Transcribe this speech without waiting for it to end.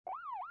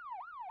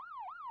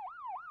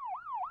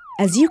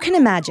As you can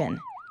imagine,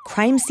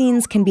 crime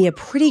scenes can be a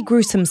pretty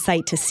gruesome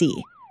sight to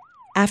see.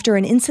 After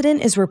an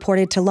incident is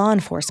reported to law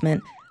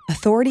enforcement,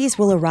 authorities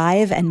will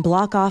arrive and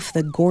block off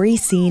the gory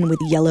scene with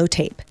yellow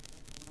tape.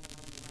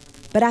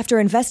 But after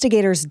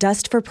investigators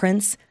dust for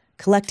prints,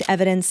 collect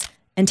evidence,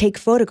 and take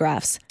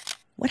photographs,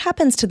 what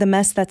happens to the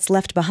mess that's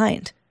left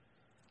behind?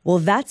 Well,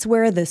 that's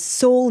where the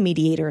Soul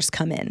Mediators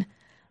come in.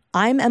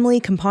 I'm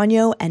Emily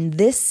Campagno, and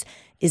this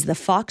is the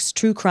Fox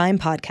True Crime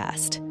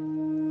Podcast.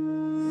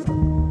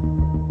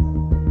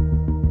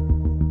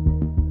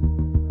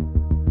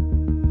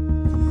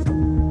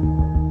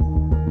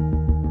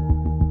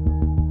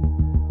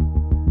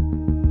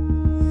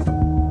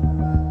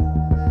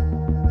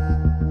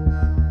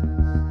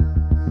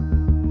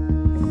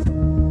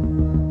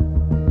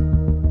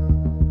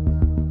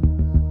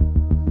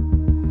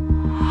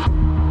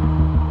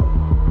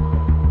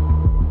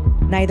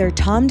 Neither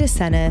Tom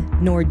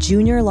DeSena nor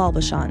Junior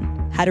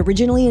Lalbashan had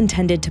originally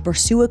intended to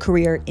pursue a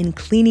career in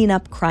cleaning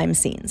up crime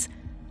scenes.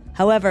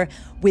 However,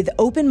 with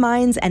open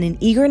minds and an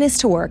eagerness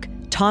to work,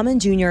 Tom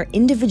and Junior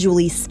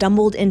individually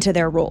stumbled into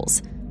their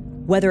roles.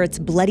 Whether it's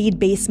bloodied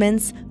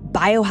basements,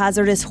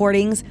 biohazardous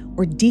hoardings,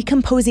 or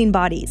decomposing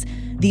bodies,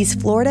 these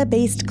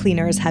Florida-based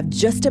cleaners have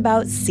just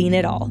about seen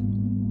it all.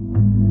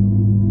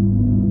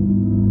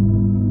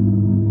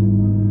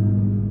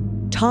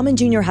 Tom and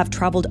Junior have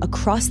traveled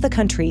across the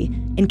country,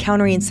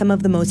 encountering some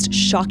of the most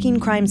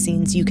shocking crime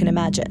scenes you can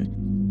imagine.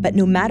 But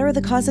no matter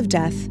the cause of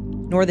death,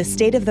 nor the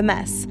state of the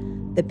mess,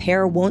 the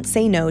pair won't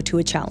say no to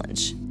a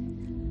challenge.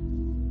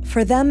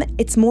 For them,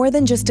 it's more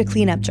than just a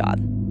cleanup job.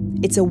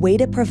 It's a way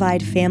to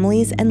provide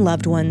families and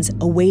loved ones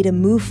a way to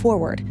move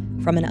forward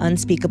from an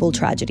unspeakable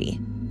tragedy.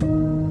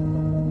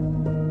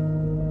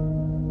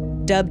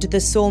 Dubbed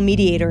the Soul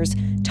Mediators,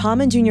 Tom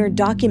and Junior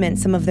document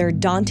some of their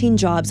daunting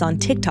jobs on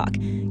TikTok,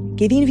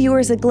 giving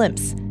viewers a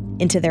glimpse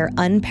into their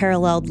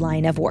unparalleled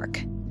line of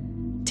work.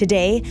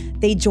 Today,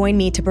 they join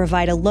me to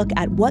provide a look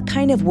at what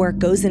kind of work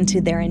goes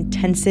into their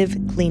intensive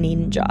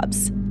cleaning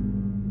jobs.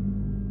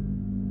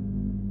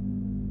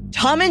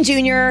 Tom and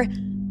Junior,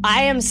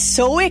 I am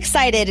so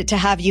excited to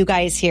have you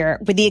guys here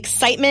with the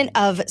excitement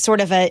of sort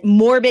of a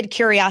morbid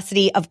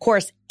curiosity, of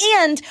course,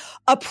 and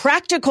a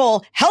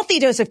practical, healthy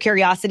dose of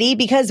curiosity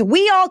because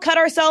we all cut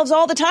ourselves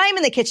all the time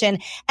in the kitchen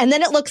and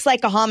then it looks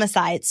like a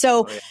homicide.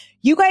 So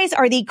you guys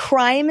are the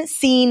crime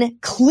scene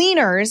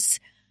cleaners.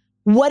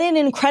 What an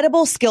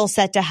incredible skill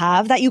set to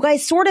have that you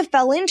guys sort of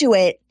fell into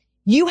it.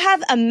 You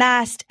have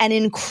amassed an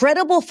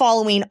incredible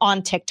following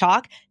on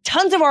TikTok.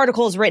 Tons of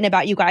articles written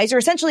about you guys. You're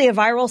essentially a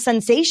viral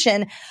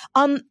sensation,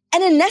 and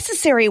a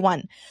necessary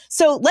one.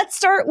 So let's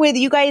start with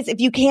you guys, if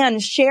you can,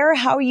 share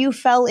how you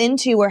fell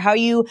into or how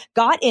you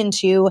got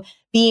into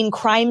being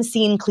crime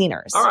scene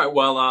cleaners. All right.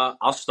 Well,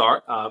 I'll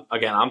start.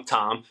 Again, I'm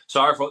Tom.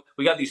 Sorry for,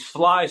 we got these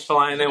flies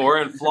flying in.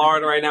 We're in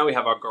Florida right now. We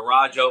have our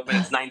garage open.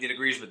 It's 90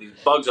 degrees, but these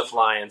bugs are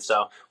flying.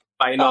 So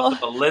I know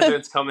the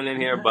lizards coming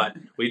in here, but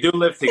we do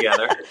live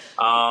together.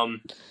 I'm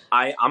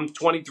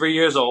 23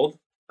 years old.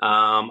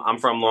 I'm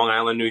from Long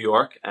Island, New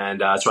York, and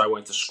that's where I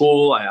went to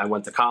school. I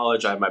went to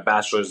college. I have my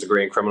bachelor's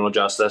degree in criminal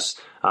justice.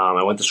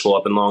 I went to school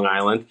up in Long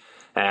Island,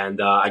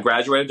 and I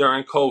graduated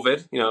during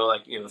COVID,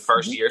 the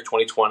first year,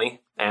 2020,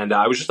 and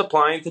I was just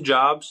applying to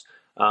jobs.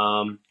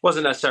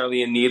 Wasn't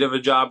necessarily in need of a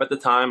job at the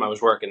time. I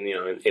was working,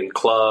 in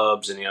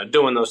clubs and,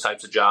 doing those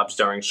types of jobs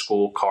during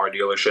school, car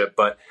dealership,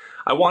 but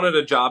I wanted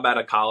a job out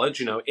of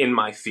college, in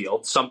my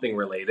field, something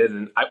related.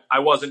 And I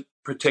wasn't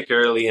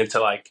particularly into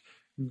like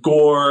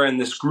gore and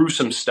this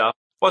gruesome stuff.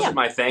 Wasn't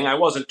my thing. I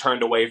wasn't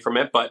turned away from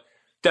it, but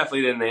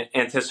definitely didn't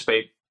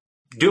anticipate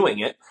doing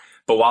it.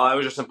 But while I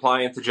was just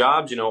applying to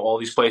jobs, all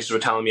these places were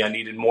telling me I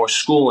needed more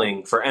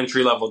schooling for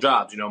entry-level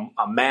jobs,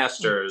 a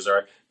master's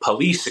or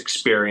police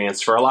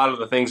experience for a lot of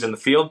the things in the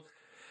field.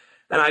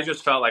 And I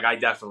just felt like I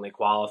definitely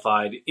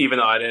qualified, even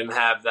though I didn't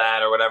have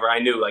that or whatever. I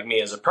knew, like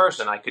me as a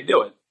person, I could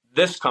do it.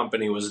 This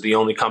company was the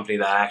only company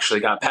that actually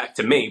got back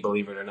to me,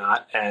 believe it or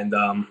not. And,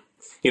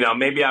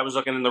 maybe I was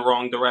looking in the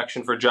wrong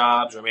direction for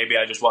jobs, or maybe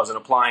I just wasn't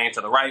applying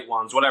to the right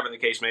ones, whatever the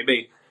case may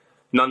be.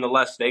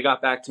 Nonetheless, they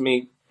got back to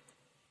me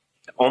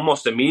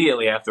almost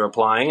immediately after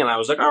applying. And I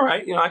was like, all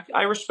right,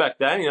 I respect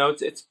that.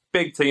 It's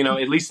big to,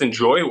 at least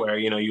enjoy where,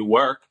 you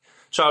work.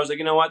 So I was like,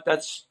 you know what,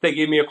 they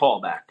gave me a call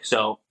back.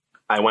 So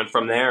I went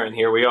from there and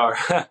here we are.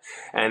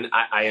 And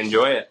I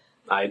enjoy it.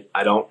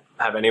 I don't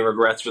have any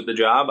regrets with the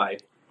job. I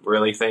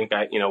really think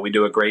we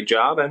do a great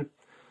job, and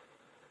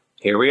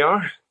here we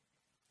are.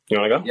 You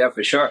want to go? Yeah,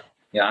 for sure.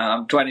 Yeah,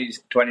 I'm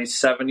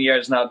 27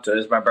 years now.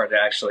 Today's my birthday,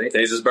 actually.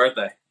 Today's his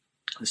birthday.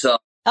 So,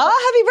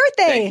 happy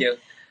birthday! Thank you.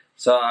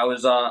 So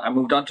I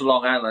moved on to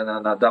Long Island,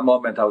 and at that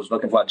moment, I was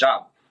looking for a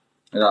job.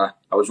 I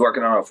was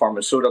working on a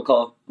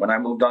pharmaceutical. When I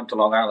moved on to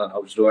Long Island, I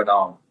was doing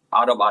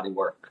auto body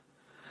work.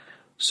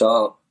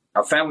 So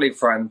a family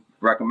friend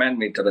recommended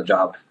me to the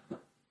job,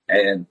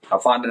 and I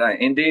found it on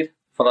Indeed,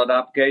 filled out the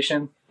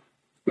application.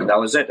 And that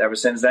was it. Ever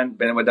since then,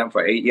 been with them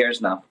for 8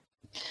 years now.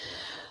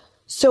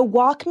 So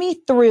walk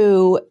me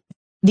through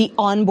the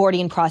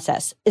onboarding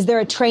process? Is there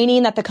a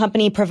training that the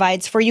company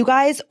provides for you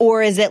guys,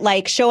 or is it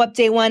like show up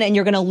day one and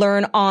you're going to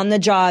learn on the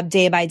job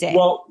day by day?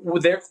 Well,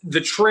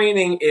 the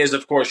training is,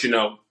 of course,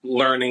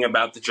 learning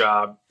about the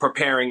job,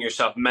 preparing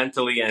yourself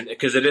mentally, and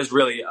because it is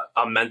really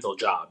a mental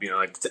job,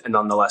 like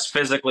nonetheless,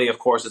 physically, of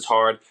course, it's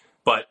hard,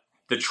 but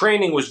the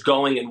training was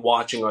going and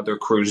watching other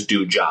crews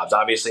do jobs.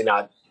 Obviously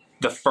not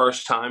the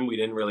first time, we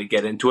didn't really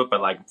get into it,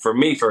 but like for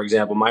me, for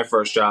example, my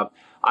first job,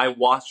 I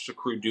watched the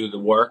crew do the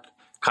work.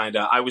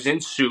 I was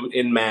in suit,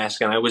 in mask,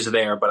 and I was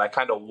there, but I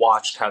kind of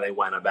watched how they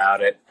went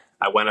about it.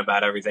 I went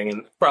about everything,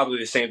 and probably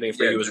the same thing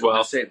for you as well.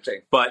 The same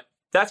thing. But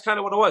that's kind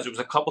of what it was. It was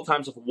a couple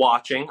times of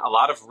watching, a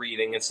lot of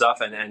reading and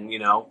stuff, and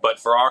but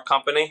for our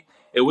company,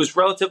 it was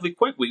relatively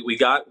quick.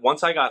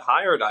 Once I got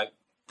hired,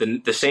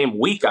 the same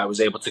week I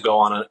was able to go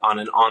on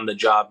an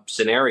on-the-job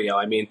scenario.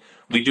 I mean,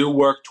 we do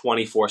work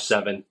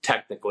 24/7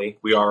 technically.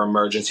 We are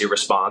emergency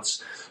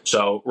response.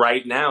 So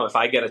right now, if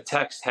I get a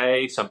text,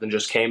 hey, something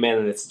just came in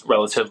and it's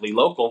relatively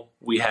local,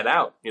 we head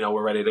out.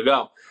 We're ready to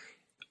go.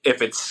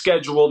 If it's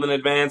scheduled in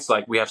advance,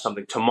 like we have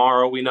something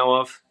tomorrow we know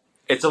of,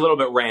 it's a little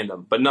bit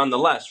random. But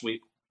nonetheless,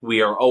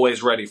 we are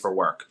always ready for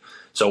work.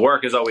 So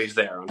work is always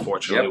there,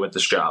 unfortunately, with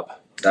this job.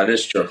 That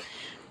is true.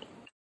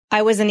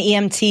 I was an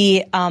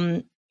EMT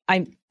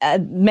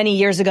many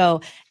years ago,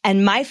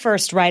 and my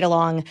first ride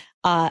along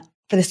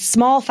for the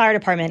small fire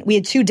department, we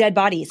had 2 dead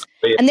bodies.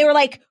 And they were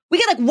like, we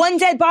get like 1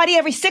 dead body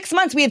every 6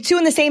 months. We have 2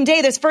 in the same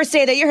day. This first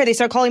day that you're here, they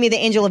start calling me the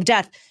angel of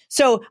death.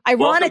 So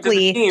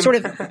ironically, sort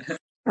of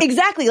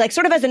exactly, like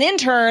sort of as an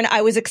intern,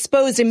 I was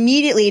exposed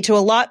immediately to a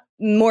lot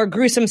more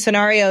gruesome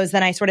scenarios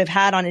than I sort of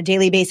had on a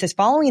daily basis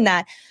following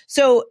that.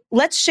 So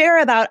let's share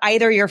about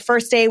either your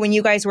first day when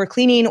you guys were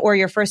cleaning or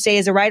your first day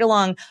as a ride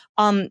along.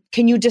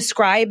 Can you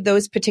describe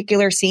those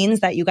particular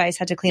scenes that you guys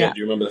had to clean up? Do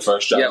you remember the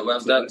first job? Yeah, well,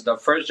 the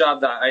first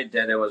job that I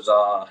did, it was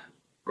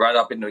right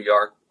up in New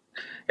York.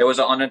 It was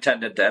an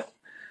unattended death.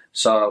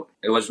 So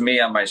it was me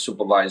and my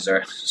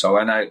supervisor. So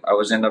when I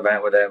was in the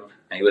van with him,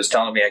 and he was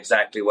telling me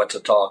exactly what to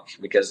talk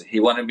because he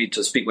wanted me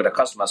to speak with the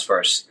customers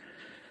first.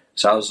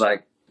 So I was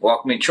like,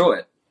 walk me through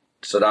it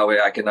so that way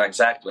I can know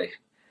exactly.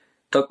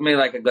 Took me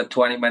like a good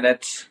 20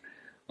 minutes.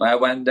 When I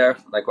went there,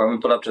 like when we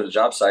put up to the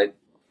job site,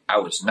 I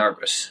was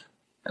nervous.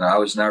 I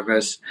was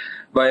nervous.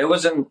 But it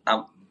wasn't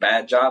a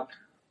bad job.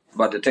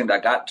 But the thing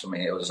that got to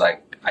me, it was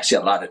like, I see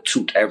a lot of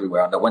tooth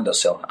everywhere on the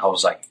windowsill. I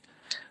was like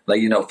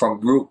from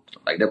root,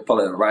 like they pull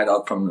it right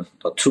out from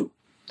the tooth.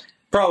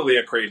 Probably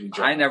a crazy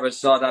job. I never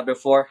saw that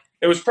before.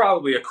 It was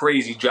probably a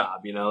crazy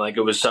job, like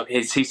it was something,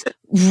 he said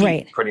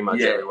right. pretty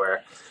much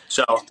everywhere.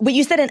 So, but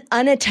you said an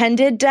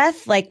unattended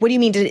death? Like, what do you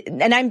mean?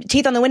 And I'm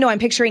teeth on the window. I'm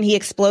picturing he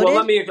exploded.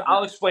 Well,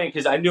 I'll explain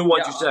because I knew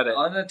once you said it.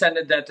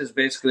 Unattended death is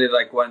basically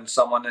like when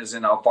someone is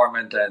in an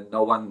apartment and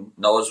no one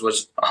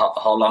knows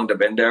how long they've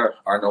been there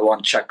or no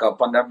one check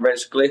up on them,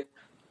 basically.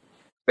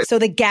 So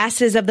the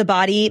gases of the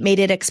body made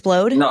it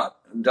explode? No,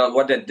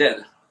 what they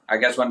did, I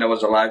guess when they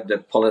was alive, they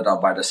pull it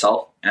out by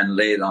themselves and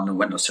lay it on the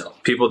windowsill.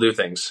 People do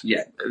things.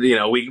 Yeah.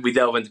 We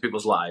delve into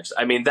people's lives.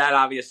 I mean, that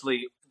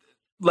obviously,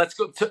 let's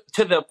go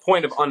to the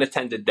point of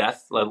unattended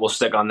death. We'll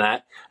stick on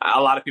that. A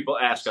lot of people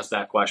ask us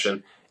that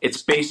question.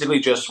 It's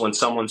basically just when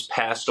someone's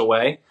passed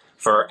away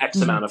for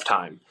X amount of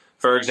time.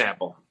 For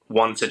example,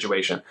 one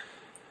situation,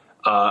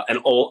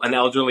 an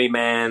elderly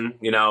man,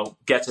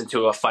 gets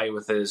into a fight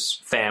with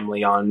his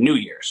family on New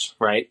Year's,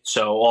 right?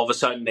 So all of a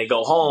sudden they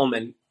go home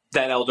and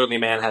that elderly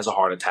man has a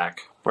heart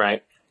attack,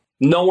 right?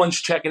 No one's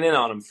checking in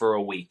on him for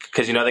a week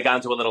because, they got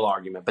into a little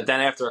argument. But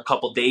then after a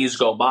couple days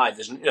go by,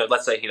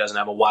 let's say he doesn't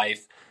have a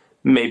wife,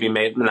 maybe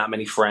not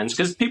many friends,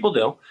 because people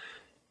do.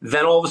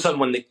 Then all of a sudden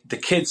when the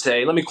kids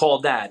say, let me call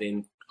dad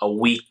in a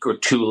week or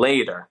 2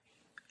 later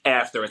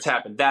after it's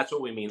happened, that's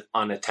what we mean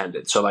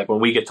unattended. So like when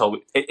we get told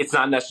it's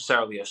not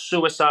necessarily a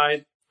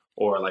suicide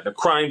or like a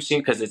crime scene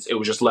because it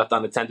was just left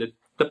unattended.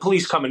 The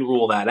police come and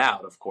rule that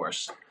out, of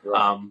course.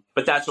 Right.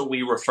 But that's what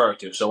we refer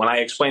to. So when I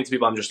explain to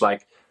people, I'm just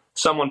like,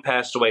 someone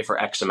passed away for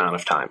X amount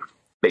of time,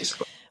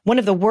 basically. One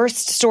of the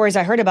worst stories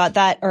I heard about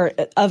that, or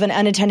of an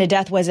unattended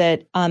death, was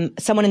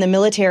someone in the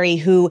military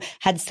who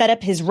had set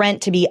up his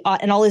rent to be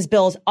and all his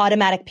bills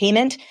automatic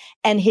payment,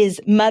 and his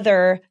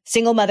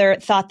single mother,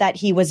 thought that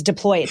he was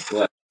deployed.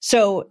 Yeah.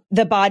 So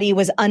the body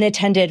was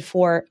unattended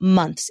for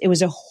months. It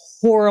was a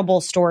horrible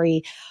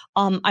story.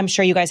 I'm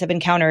sure you guys have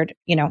encountered,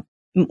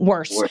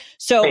 worse.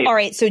 So, all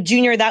right. So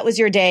Junior, that was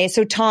your day.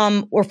 So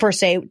Tom, or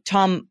first day,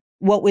 Tom,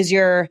 what was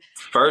your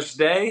first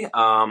day?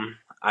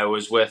 I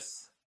was with,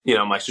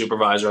 my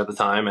supervisor at the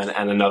time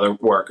and another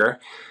worker.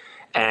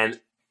 And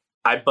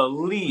I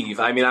believe,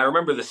 I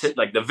remember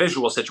the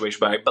visual situation,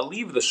 but I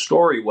believe the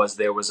story was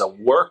there was a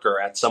worker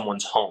at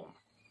someone's home.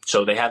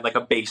 So they had like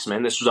a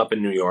basement. This was up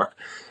in New York.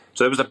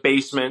 So there was a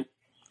basement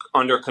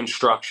under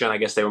construction. I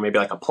guess they were maybe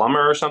like a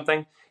plumber or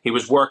something. He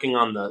was working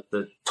on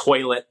the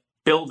toilet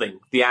building,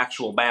 the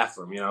actual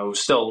bathroom. It was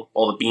still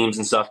all the beams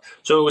and stuff.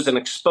 So it was an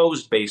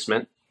exposed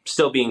basement,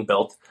 still being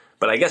built.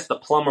 But I guess the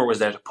plumber was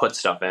there to put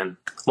stuff in.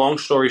 Long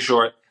story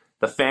short,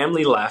 the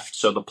family left.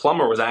 So the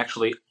plumber was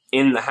actually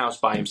in the house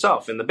by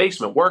himself in the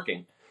basement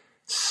working.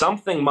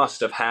 something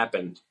must have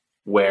happened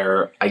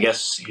where I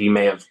guess he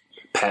may have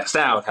passed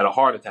out, had a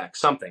heart attack,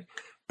 something.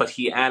 But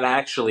he had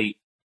actually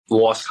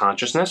lost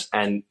consciousness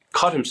and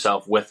cut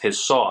himself with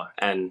his saw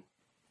and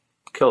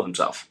killed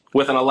himself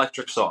with an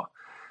electric saw.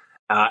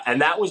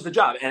 And that was the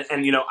job.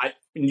 And you know,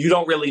 you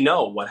don't really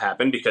know what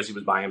happened because he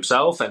was by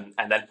himself. And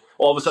then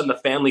all of a sudden the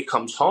family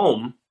comes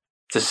home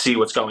to see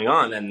what's going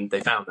on, and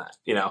they found that.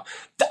 You know,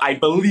 I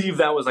believe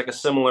that was like a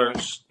similar,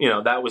 you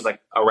know, that was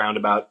like a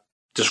roundabout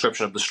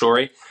description of the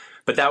story.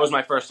 But that was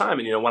my first time.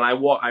 And, you know, when I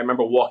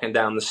remember walking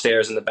down the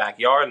stairs in the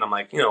backyard, and I'm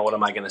like, you know, what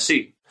am I going to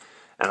see?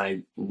 And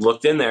I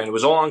looked in there, and it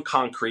was all on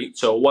concrete.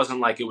 So it wasn't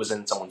like it was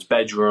in someone's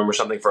bedroom or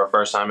something for a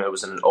first time. It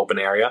was in an open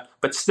area.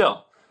 But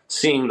still,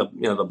 seeing the,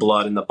 you know, the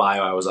blood and the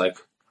bio, I was like,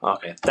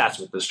 okay, that's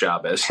what this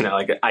job is. You know,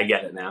 like, I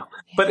get it now.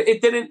 But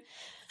it didn't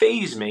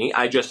faze me.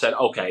 I just said,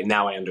 okay,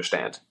 now I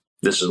understand.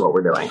 This is what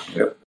we're doing.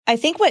 Yep. I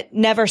think what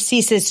never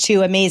ceases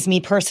to amaze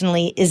me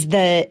personally is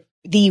the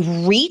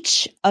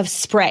reach of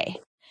spray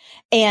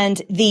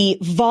and the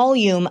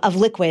volume of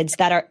liquids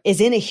that is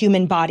in a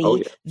human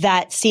body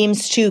that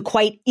seems to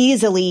quite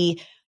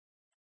easily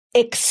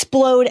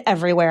explode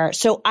everywhere.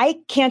 So I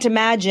can't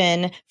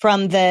imagine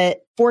from the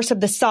force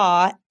of the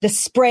saw, the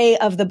spray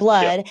of the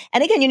blood. Yeah.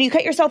 And again, you know, you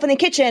cut yourself in the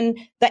kitchen,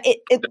 that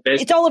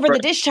it's all over the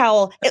dish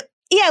towel.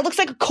 It looks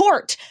like a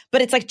quart,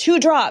 but it's like 2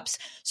 drops.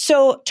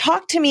 So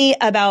talk to me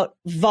about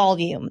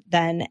volume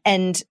then,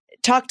 and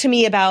talk to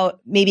me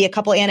about maybe a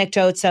couple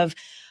anecdotes of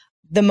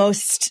the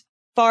most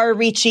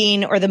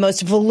far-reaching or the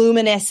most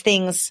voluminous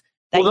things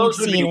that you've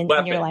seen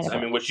in your line of work.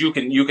 I mean, which you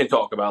can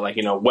talk about, like,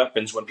 you know,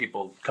 weapons when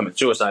people commit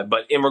suicide.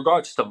 But in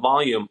regards to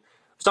volume,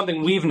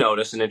 something we've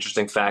noticed, an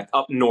interesting fact,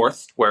 up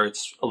north where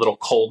it's a little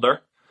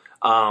colder,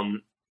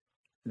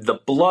 the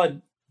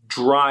blood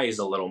dries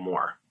a little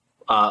more.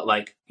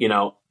 Like, you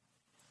know,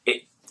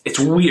 it's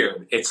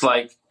weird. It's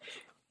like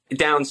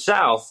down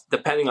south,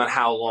 depending on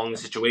how long the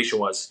situation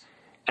was,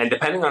 and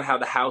depending on how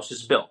the house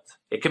is built,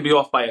 it could be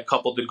off by a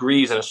couple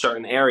degrees in a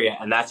certain area,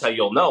 and that's how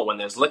you'll know when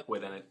there's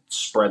liquid and it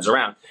spreads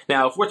around.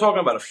 Now, if we're talking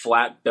about a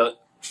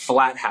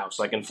flat house,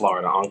 like in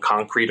Florida, on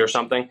concrete or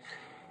something,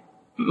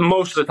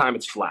 most of the time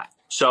it's flat.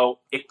 So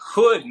it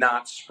could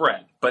not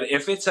spread. But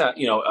if it's a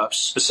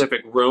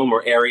specific room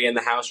or area in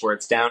the house where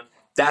it's down,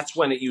 that's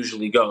when it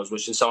usually goes,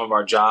 which in some of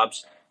our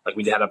jobs, like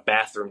we had a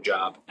bathroom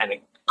job, and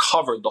it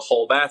covered the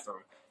whole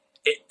bathroom.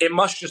 It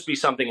must just be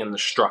something in the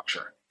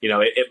structure. You know,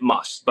 it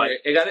must. But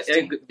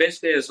it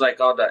basically is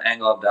like all the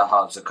angle of the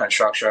house, the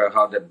construction,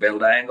 how they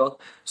build the angle.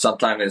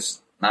 Sometimes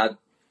it's not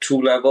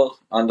 2 level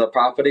on the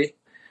property.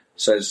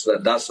 So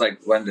that's like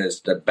when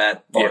there's the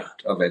bad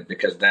part of it,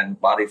 because then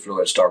body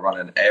fluid start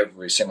running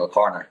every single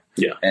corner.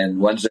 Yeah. And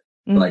once it's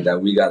like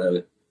that, we got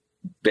to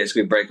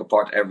basically break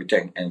apart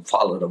everything and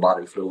follow the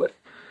body fluid.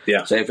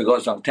 Yeah. So if it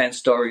goes from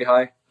 10-story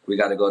high, we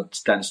got to go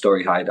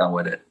 10-story high down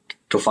with it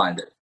to find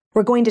it.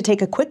 We're going to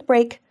take a quick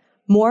break.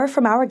 More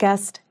from our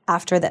guest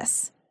after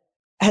this.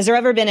 Has there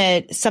ever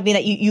been something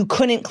that you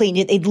couldn't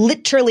clean? They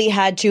literally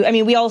had to, I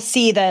mean, we all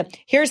see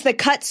here's the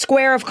cut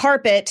square of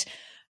carpet,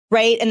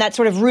 right? And that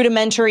sort of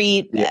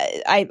rudimentary,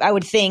 I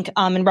would think,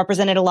 and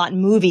represented a lot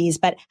in movies.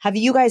 But have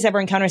you guys ever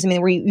encountered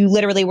something where you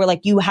literally were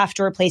like, you have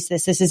to replace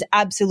this. This is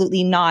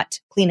absolutely not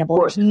cleanable.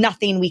 There's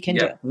nothing we can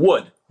do.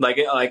 Wood. Like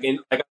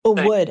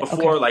wood.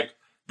 Before, like,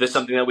 there's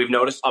something that we've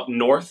noticed up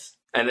north,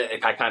 and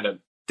I kind of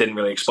didn't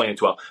really explain it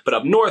too well. But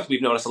up north,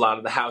 we've noticed a lot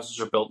of the houses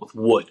are built with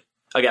wood.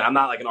 Again, I'm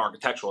not like an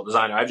architectural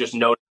designer. I've just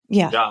noticed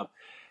the job.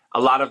 A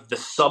lot of the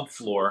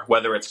subfloor,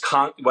 whether it's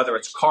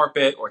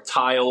carpet or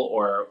tile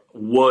or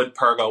wood,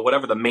 pergo,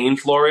 whatever the main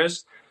floor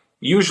is,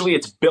 usually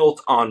it's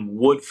built on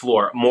wood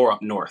floor more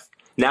up north.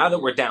 Now that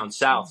we're down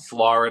south,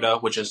 Florida,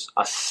 which is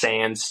a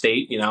sand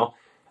state, you know,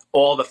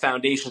 all the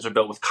foundations are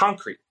built with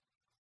concrete,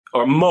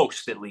 or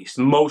most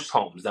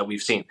homes that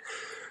we've seen.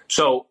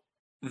 So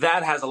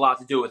that has a lot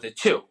to do with it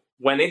too.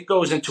 When it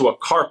goes into a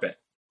carpet,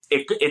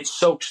 it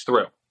soaks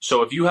through.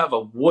 So if you have a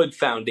wood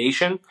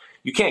foundation,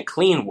 you can't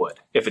clean wood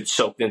if it's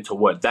soaked into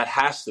wood. That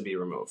has to be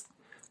removed.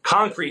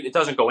 Concrete, it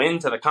doesn't go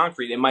into the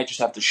concrete. It might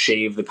just have to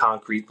shave the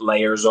concrete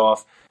layers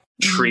off,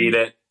 treat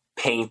it,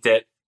 paint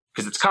it,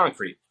 because it's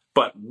concrete.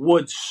 But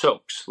wood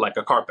soaks like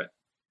a carpet.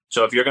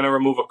 So if you're going to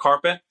remove a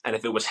carpet, and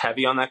if it was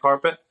heavy on that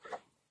carpet, you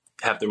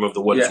have to remove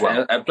the wood as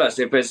well. And plus,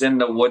 if it's in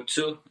the wood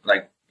too,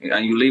 like,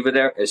 and you leave it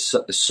there, it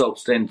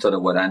soaks into the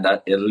wood, and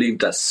that it leaves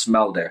that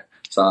smell there.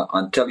 So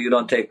until you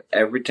don't take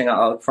everything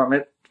out from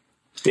it,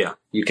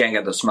 you can't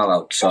get the smell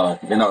out. So,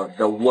 you know,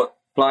 the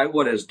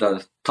plywood is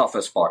the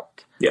toughest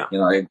part. Yeah, you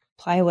know,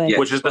 plywood,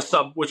 which is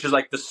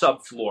like the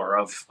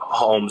subfloor of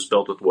homes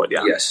built with wood.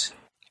 Yeah. Yes.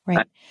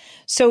 Right.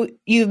 So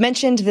you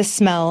mentioned the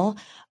smell.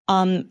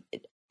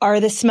 Are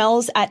the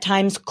smells at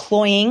times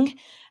cloying?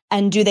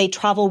 And do they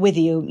travel with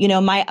you? You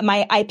know,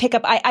 I pick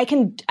up, I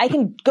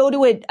can go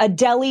to a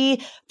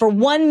deli for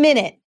 1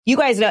 minute. You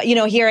guys know, you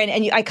know, here,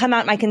 and I come out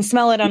and I can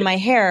smell it on my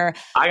hair.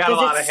 I got a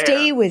lot of hair. Does it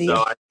stay with you?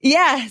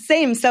 Yeah,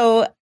 same.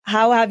 So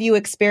how have you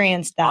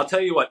experienced that? I'll tell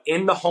you what,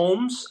 in the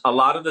homes, a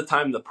lot of the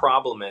time the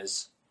problem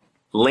is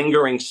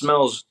lingering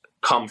smells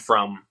come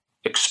from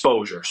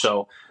exposure.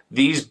 So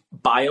these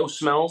bio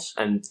smells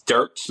and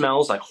dirt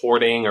smells like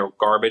hoarding or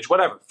garbage,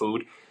 whatever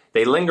food,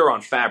 they linger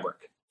on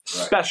fabric,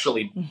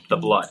 especially the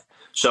blood.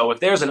 So if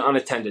there's an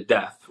unattended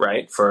death,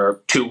 right,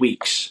 for 2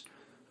 weeks,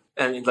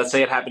 and let's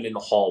say it happened in the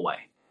hallway.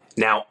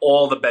 Now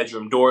all the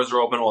bedroom doors are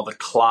open, all the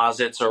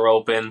closets are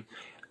open,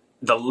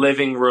 the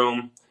living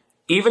room.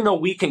 Even though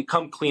we can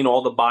come clean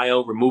all the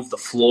bio, remove the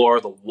floor,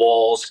 the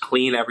walls,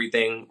 clean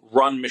everything,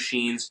 run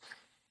machines,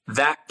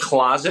 that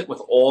closet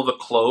with all the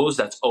clothes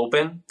that's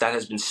open, that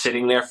has been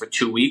sitting there for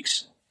 2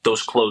 weeks,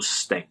 those clothes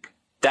stink.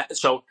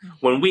 So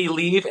when we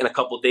leave in a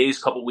couple of days,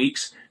 couple of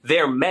weeks,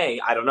 there may,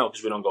 I don't know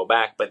because we don't go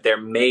back, but there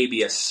may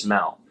be a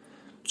smell.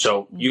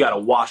 So you got to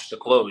wash the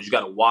clothes, you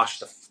got to wash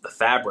the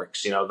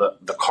fabrics,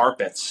 the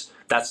carpets,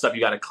 that stuff you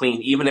got to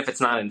clean, even if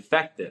it's not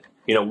infected.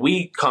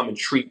 We come and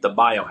treat the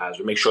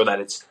biohazard, make sure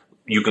that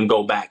you can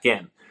go back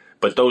in.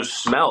 But those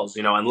smells,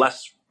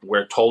 unless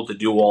we're told to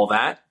do all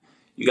that,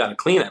 you got to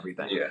clean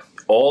everything. Yeah.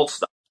 All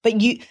stuff.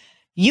 But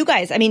you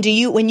guys, I mean,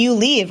 when you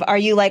leave, are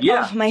you like,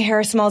 oh, my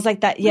hair smells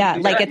like that? Yeah.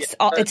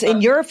 It's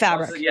in your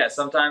fabric. Yeah.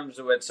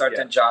 Sometimes with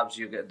certain jobs,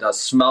 you get the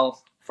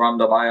smell from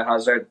the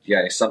biohazard.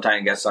 Yeah.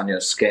 Sometimes it gets on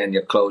your skin,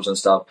 your clothes and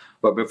stuff.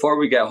 But before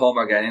we get home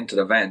or get into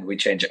the van, we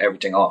change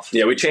everything off.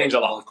 Yeah. We change a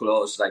lot of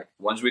clothes. Like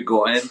once we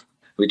go in,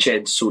 we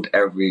change suit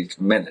every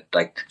minute.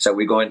 So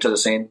we go into the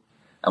scene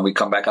and we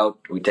come back out,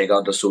 we take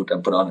out the suit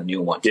and put on a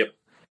new one. Yep.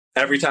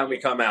 Every time we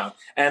come out.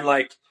 And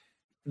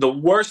the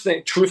worst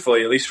thing,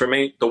 truthfully, at least for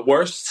me, the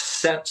worst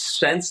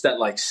sense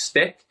that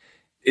stick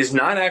is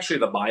not actually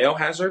the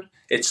biohazard.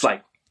 It's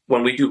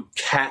when we do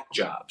cat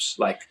jobs,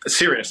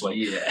 seriously.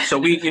 Yeah. So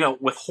we,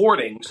 with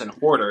hoardings and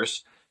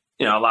hoarders,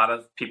 a lot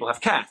of people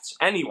have cats,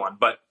 anyone,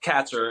 but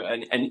cats are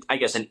I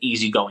guess an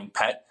easygoing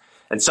pet.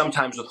 And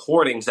sometimes with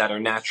hoardings that are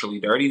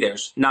naturally dirty,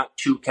 there's not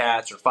 2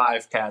 cats or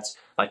 5 cats,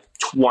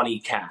 20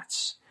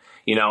 cats,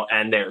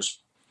 and there's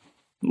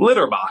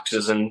litter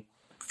boxes and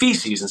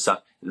feces and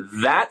stuff.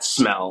 That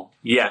smell,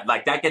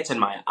 that gets in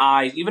my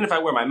eyes. Even if I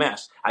wear my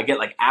mask, I get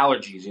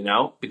allergies,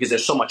 because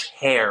there's so much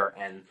hair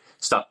and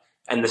stuff.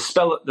 And the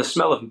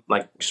smell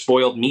of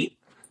spoiled meat,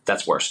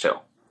 that's worse too,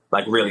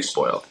 really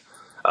spoiled.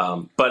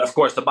 But of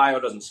course, the bio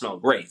doesn't smell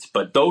great,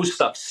 but those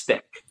stuff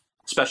stick,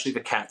 especially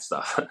the cat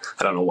stuff.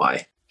 I don't know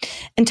why.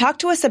 And talk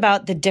to us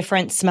about the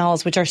different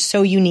smells, which are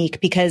so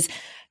unique because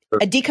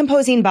a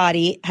decomposing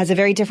body has a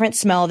very different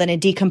smell than a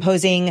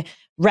decomposing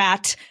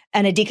rat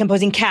and a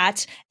decomposing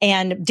cat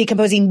and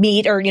decomposing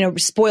meat or,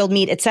 spoiled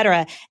meat,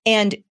 etc.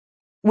 And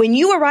when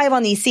you arrive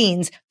on these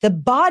scenes, the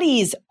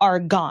bodies are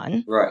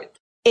gone. Right.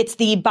 It's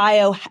the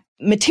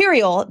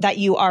biomaterial that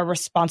you are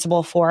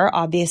responsible for,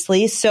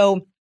 obviously.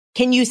 So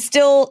can you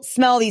still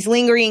smell these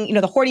lingering,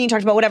 the hoarding you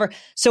talked about, whatever.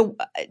 So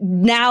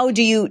now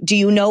do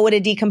you know what a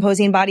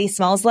decomposing body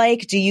smells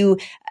like?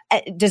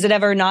 Does it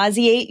ever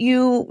nauseate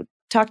you?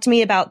 Talk to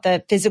me about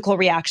the physical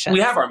reaction. We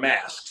have our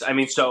masks. I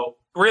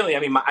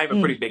have a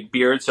pretty big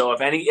beard. So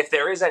if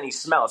there is any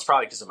smell, it's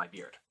probably because of my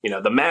beard.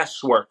 The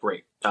masks work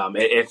great.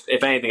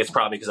 If anything, it's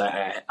probably because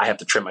I have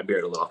to trim my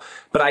beard a little.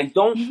 But I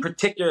don't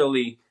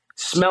particularly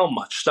smell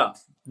much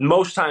stuff.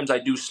 Most times I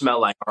do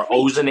smell our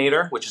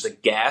ozonator, which is a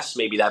gas.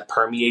 Maybe that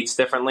permeates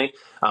differently.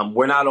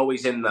 We're not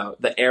always in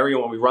the area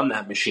when we run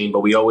that machine,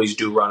 but we always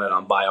do run it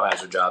on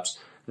biohazard jobs.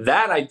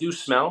 That I do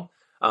smell.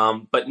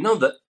 But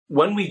no,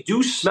 when we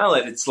do smell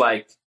it, it's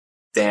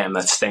damn,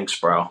 that stinks,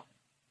 bro.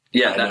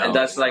 Yeah,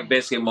 that's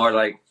basically more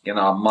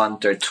a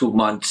month or 2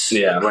 months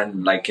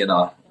when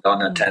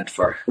on a tent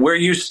for. We're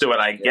used to it,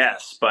 I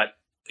guess, but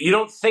you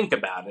don't think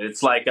about it.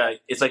 It's like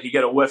you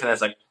get a whiff and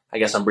it's I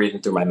guess I'm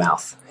breathing through my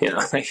mouth,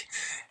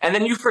 and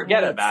then you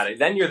forget about it.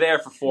 Then you're there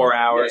for 4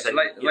 hours. Yeah,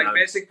 and,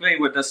 basically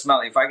with the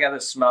smell, if I get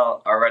a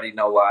smell, I already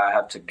know what I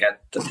have to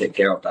get to take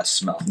care of that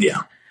smell.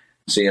 Yeah.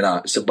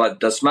 So, but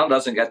the smell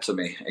doesn't get to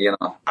me.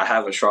 I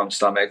have a strong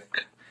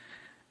stomach,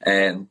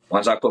 and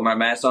once I put my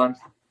mask on,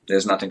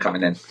 there's nothing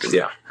coming in.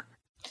 Yeah.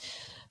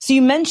 So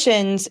you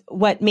mentioned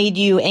what made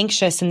you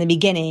anxious in the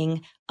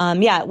beginning.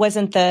 It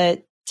wasn't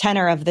the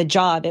tenor of the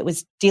job. It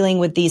was dealing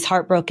with these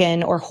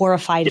heartbroken or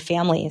horrified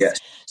families. Yes.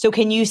 So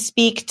can you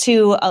speak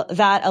to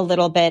that a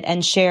little bit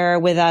and share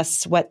with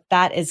us what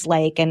that is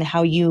like and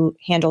how you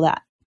handle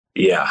that?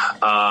 Yeah.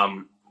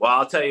 Well,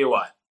 I'll tell you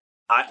what.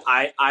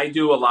 I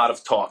do a lot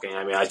of talking.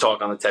 I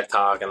talk on the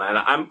TikTok, and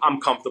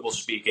I'm comfortable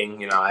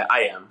speaking.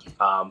 I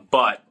am.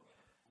 But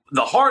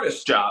the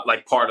hardest job,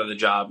 part of the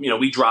job,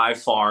 we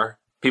drive far.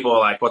 People are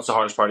like, what's the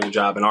hardest part of your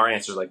job? And our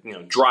answer is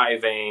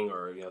driving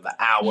or, the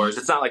hours.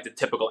 It's not the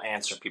typical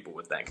answer people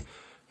would think.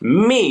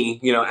 Me,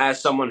 as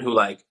someone who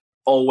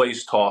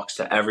always talks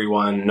to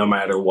everyone, no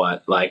matter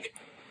what,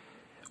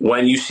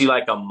 when you see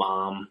a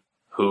mom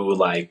who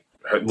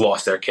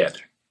lost their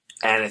kid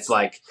and it's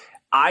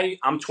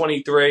I'm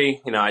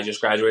 23, I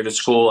just graduated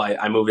school.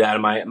 I moved out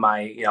of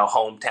my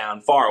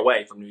hometown far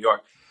away from New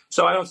York.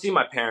 So I don't see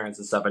my parents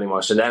and stuff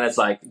anymore. So then it's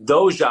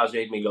those jobs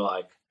make me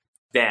go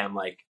damn,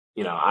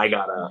 I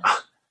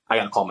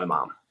gotta call my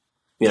mom,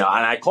 and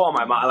I call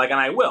my mom, and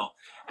I will.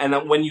 And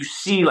then when you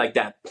see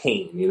that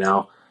pain,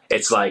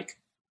 it's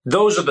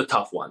Those are the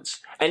tough ones.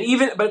 And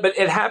even, but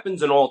it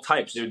happens in all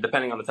types, dude,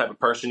 depending on the type of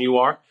person you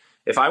are.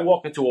 If I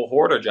walk into a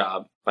hoarder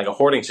job, like a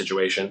hoarding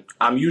situation,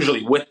 I'm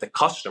usually with the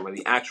customer,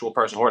 the actual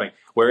person hoarding.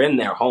 We're in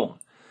their home.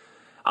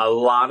 A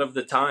lot of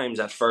the times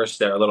at first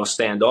they're a little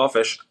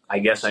standoffish. I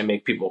guess I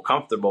make people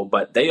comfortable,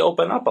 but they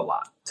open up a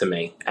lot to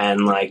me.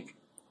 And like,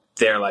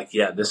 they're like,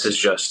 yeah, this is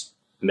just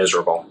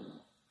miserable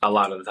a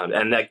lot of the time.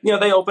 And like, you know,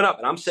 they open up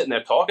and I'm sitting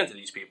there talking to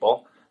these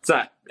people. It's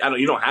not,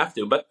 you don't have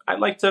to, but I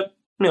like to,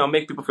 you know,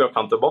 make people feel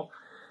comfortable.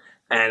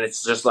 And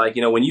it's just like,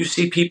 you know, when you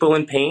see people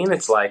in pain,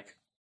 it's like,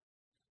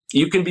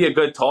 you can be a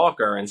good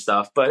talker and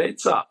stuff, but it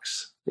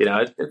sucks. You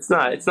know, it's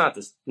not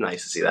this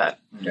nice to see that.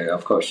 Yeah,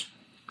 of course.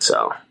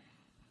 So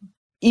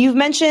you've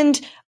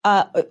mentioned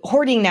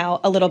hoarding now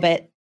a little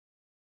bit.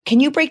 Can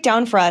you break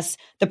down for us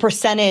the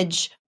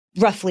percentage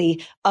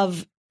roughly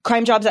of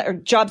crime jobs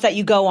that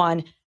you go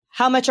on?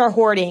 How much are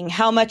hoarding?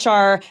 How much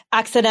are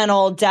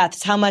accidental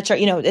deaths? How much are,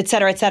 you know, et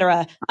cetera,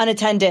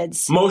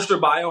 unattendeds? Most are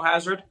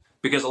biohazard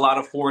because a lot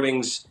of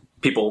hoardings,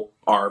 people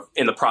are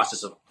in the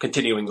process of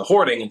continuing the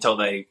hoarding until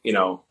they, you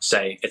know,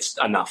 say it's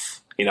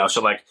enough, you know.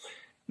 So like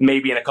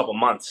maybe in a couple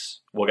months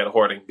we'll get a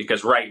hoarding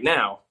because right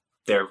now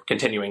they're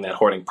continuing that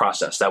hoarding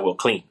process that will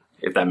clean,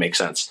 if that makes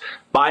sense.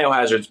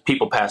 Biohazards,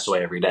 people pass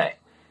away every day.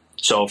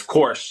 So of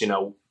course, you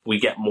know, we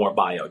get more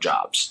bio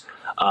jobs.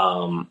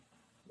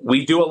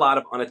 We do a lot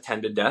of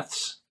unattended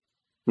deaths.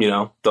 You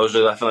know, those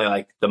are definitely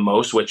like the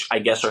most, which I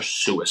guess are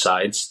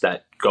suicides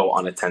that go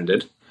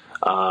unattended.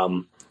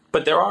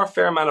 But there are a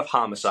fair amount of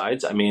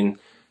homicides. I mean,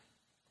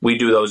 we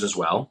do those as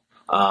well.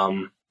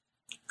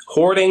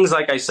 Hoardings,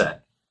 like I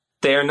said,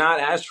 they're not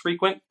as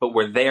frequent, but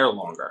we're there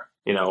longer.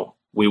 You know,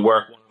 we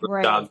work one of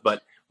the jobs,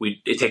 but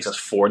it takes us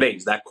 4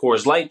 days. That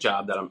Coors Light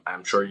job that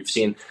I'm sure you've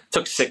seen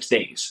took 6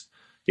 days.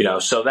 You know,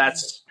 so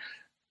that's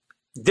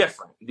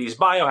different. These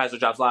biohazard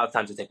jobs, a lot of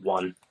times they take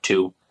 1,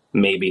 2,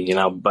 maybe, you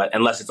know, but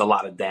unless it's a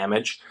lot of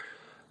damage.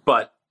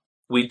 But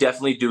we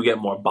definitely do get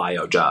more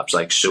bio jobs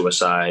like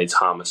suicides,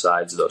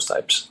 homicides, those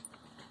types.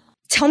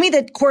 Tell me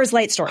the Coors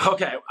Light story.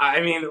 Okay.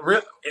 I mean,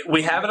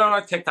 we have it on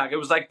our TikTok. It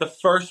was like the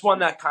first one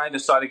that kind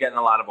of started getting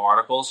a lot of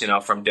articles, you know,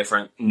 from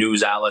different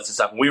news outlets and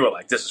stuff. And we were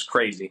like, this is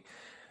crazy.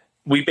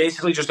 We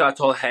basically just got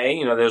told, hey,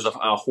 you know, there's a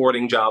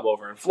hoarding job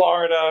over in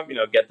Florida, you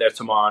know, get there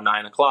tomorrow,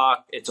 9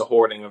 o'clock. It's a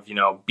hoarding of, you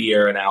know,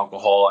 beer and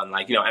alcohol and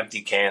like, you know,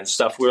 empty cans,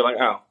 stuff. We were like,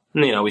 oh,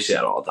 you know, we see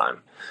that all the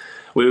time.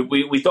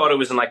 We thought it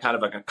was in like kind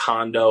of like a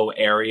condo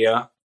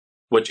area,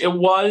 which it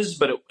was,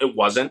 but it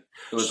wasn't.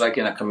 It was like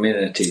in a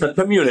community. A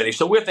community.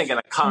 So we're thinking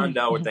a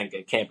condo. We're thinking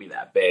it can't be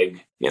that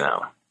big, you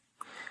know.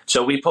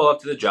 So we pull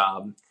up to the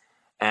job.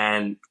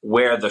 And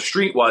where the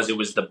street was, it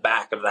was the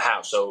back of the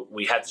house. So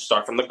we had to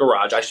start from the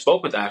garage. I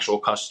spoke with the actual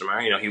customer.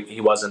 You know,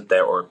 he wasn't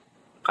there, or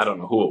I don't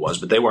know who it was,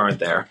 but they weren't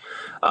there.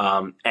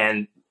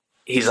 And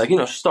he's like, you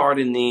know, start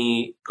in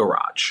the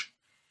garage.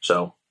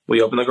 So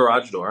we opened the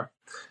garage door.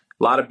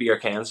 A lot of beer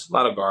cans, a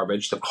lot of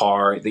garbage. The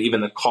car,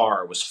 even the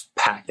car was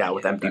packed out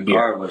with empty beer.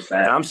 Car was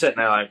bad. And I'm sitting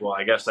there like, well,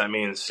 I guess that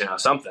means, you know,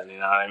 something. You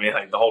know what I mean?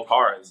 Like the whole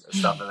car is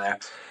stuff in there.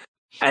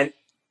 And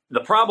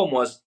the problem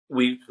was,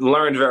 we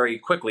learned very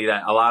quickly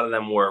that a lot of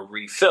them were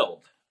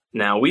refilled.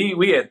 Now, we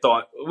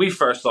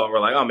first thought, we're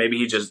like, oh,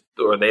 maybe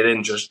they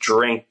didn't just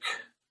drink,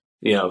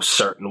 you know,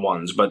 certain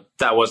ones, but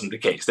that wasn't the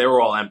case. They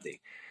were all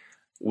empty.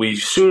 We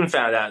soon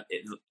found out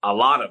a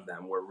lot of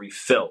them were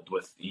refilled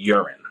with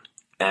urine.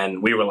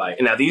 And we were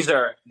like, now these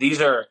are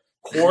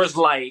Coors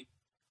Light,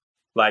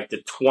 like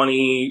the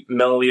 20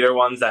 milliliter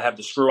ones that have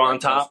the screw on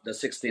top. The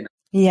 16.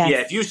 Yes.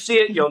 Yeah, if you see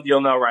it, you'll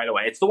know right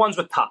away. It's the ones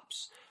with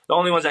tops. The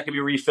only ones that can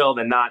be refilled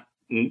and not,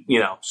 you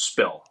know,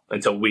 spill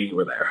until we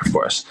were there, of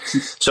course.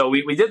 So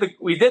we did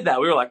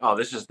that. We were like, oh,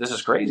 this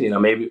is crazy. You know,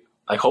 maybe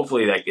like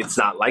hopefully like it's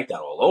not like that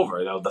all over.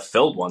 You know, the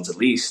filled ones at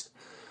least.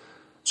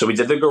 So we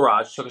did the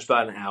garage. Took us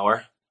about an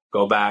hour.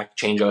 Go back,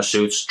 change our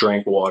suits,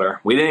 drink water.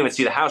 We didn't even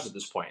see the house at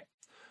this point.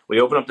 We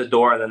opened up the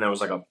door, and then there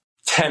was like a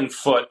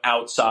 10-foot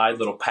outside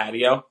little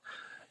patio,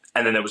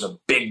 and then there was a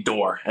big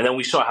door. And then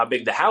we saw how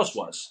big the house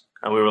was,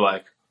 and we were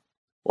like,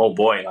 oh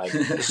boy, like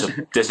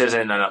this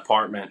isn't an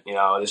apartment. You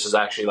know, this is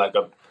actually like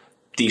a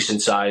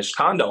decent sized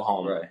condo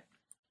home. Right.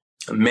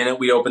 The minute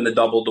we opened the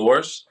double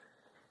doors,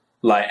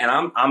 like, and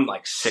I'm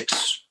like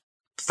 6'3",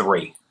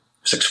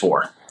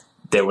 6'4".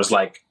 There was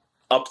like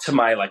up to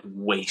my like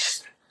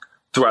waist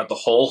throughout the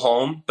whole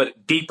home,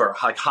 but deeper,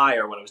 like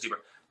higher when it was deeper.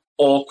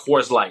 All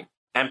Coors Light,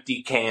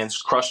 empty cans,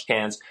 crushed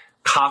cans,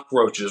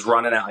 cockroaches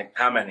running out. Like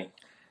how many?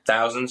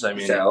 Thousands? I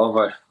mean, yeah,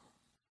 over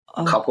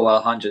a couple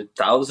of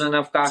 100,000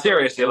 of cockroaches.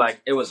 Seriously,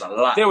 like it was a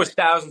lot. There was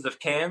thousands of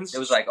cans. It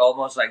was like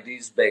almost like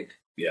these big.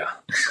 Yeah.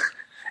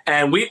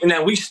 And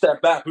then we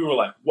stepped back. We were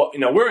like, well, you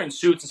know, we're in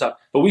suits and stuff,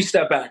 but we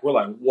stepped back. We're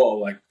like, whoa,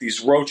 like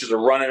these roaches are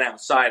running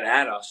outside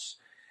at us.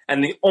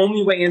 And the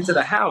only way into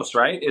the house,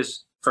 right,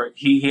 is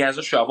he has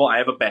a shovel, I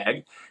have a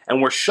bag,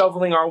 and we're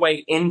shoveling our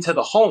way into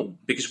the home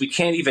because we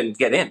can't even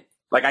get in.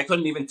 Like I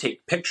couldn't even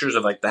take pictures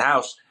of like the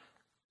house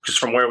because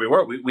from where we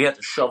were, we had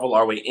to shovel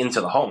our way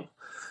into the home.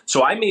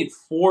 So I made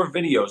 4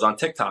 videos on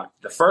TikTok.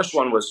 The first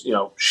one was, you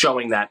know,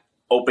 showing that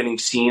opening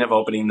scene of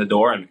opening the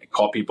door, and it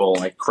caught people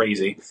like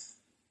crazy.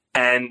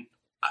 And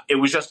it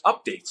was just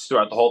updates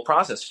throughout the whole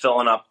process,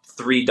 filling up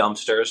 3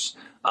 dumpsters.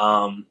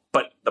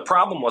 But the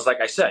problem was,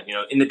 like I said,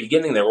 in the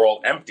beginning, they were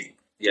all empty.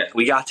 Yeah.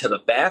 We got to the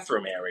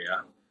bathroom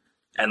area,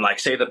 and like,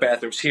 say the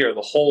bathroom's here,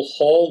 the whole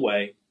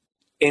hallway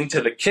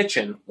into the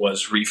kitchen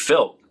was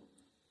refilled.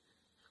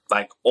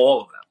 Like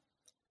all of them.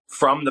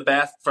 From the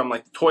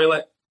like the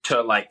toilet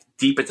to like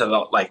deep into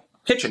the like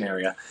kitchen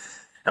area.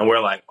 And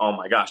we're like, oh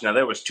my gosh. Now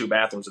there was 2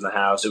 bathrooms in the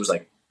house. It was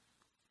like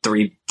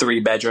three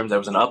bedrooms. There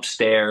was an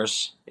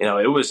upstairs.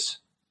 It was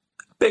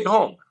a big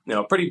home,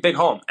 pretty big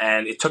home.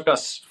 And it took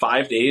us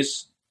 5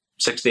 days,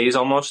 6 days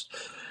almost.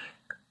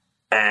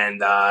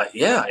 And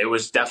it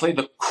was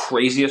definitely the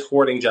craziest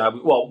hoarding job.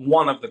 Well,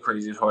 one of the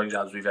craziest hoarding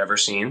jobs we've ever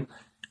seen.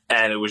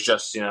 And it was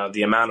just,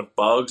 the amount of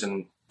bugs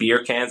and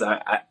beer cans.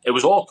 It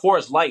was all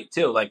Coors Light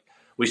too. Like,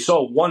 we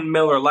saw 1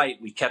 Miller Lite.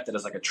 We kept it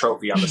as like a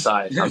trophy on the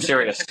side. I'm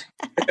serious.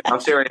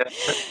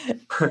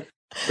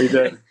 We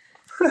did.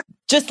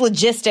 Just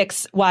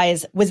logistics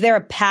wise, was there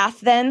a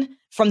path then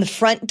from the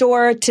front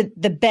door to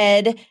the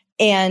bed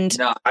and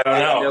No, I don't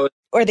know.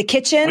 or the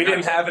kitchen? We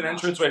didn't have an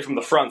entranceway from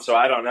the front, so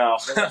I don't know.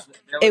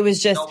 It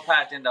was just no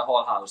path in the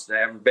whole house.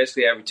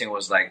 Basically, everything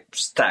was like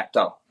stacked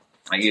up.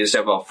 Like you just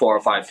have about 4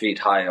 or 5 feet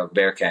high of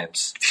beer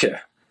cans. Yeah.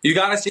 You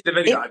got to see the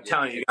video. I'm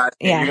telling you guys.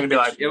 Yeah. You're going to be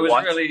like, It was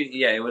what?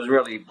 it was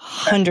really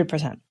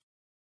 100%.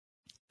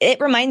 It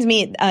reminds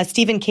me,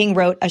 Stephen King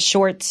wrote a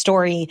short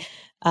story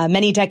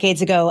many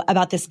decades ago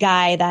about this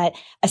guy that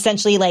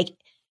essentially like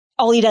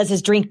all he does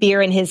is drink beer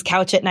in his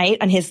couch at night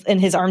in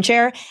his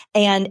armchair.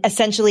 And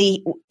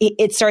essentially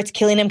it starts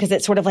killing him because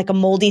it's sort of like a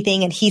moldy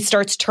thing. And he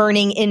starts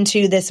turning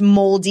into this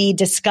moldy,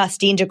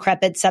 disgusting,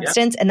 decrepit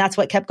substance. Yeah. And that's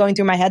what kept going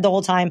through my head the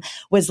whole time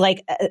was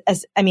like,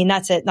 that's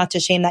it. Not to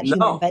shame that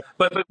human,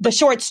 but the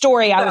short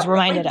story I was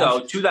reminded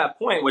of. Though, to that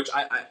point, which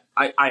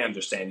I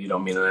understand you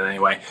don't mean it in any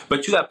way,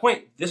 but to that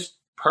point, this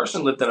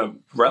person lived in a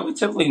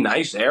relatively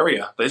nice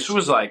area. This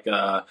was like,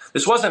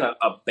 this wasn't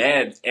a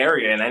bad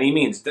area in any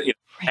means.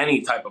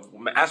 Any type of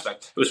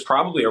aspect. It was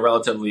probably a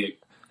relatively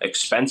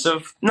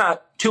expensive,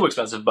 not too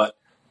expensive, but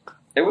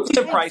it was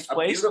a price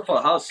place.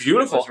 Beautiful house.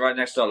 Beautiful. It was right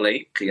next to a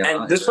lake.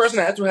 And this person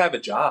had to have a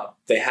job.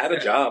 They had a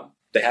job.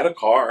 They had a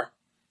car.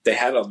 They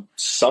had a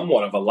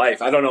somewhat of a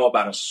life. I don't know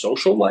about a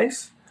social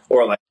life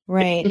or like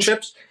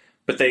relationships,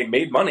 but they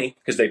made money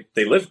because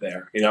they lived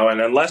there,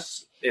 and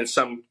unless in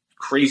some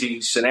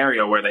crazy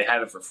scenario where they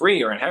had it for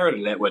free or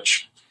inherited it,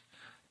 which,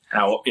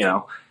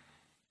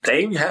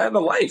 they had a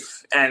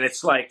life. And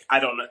it's like, I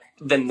don't know,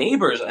 the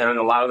neighbors, and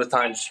a lot of the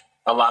times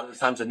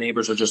the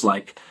neighbors are just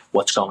like,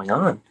 what's going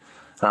on?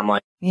 And I'm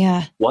like,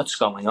 yeah, what's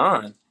going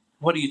on?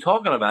 What are you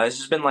talking about? This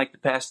has been like the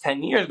past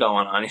 10 years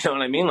going on. You know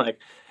what I mean? Like,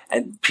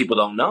 and people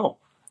don't know.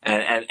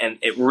 And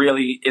it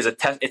really is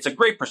it's a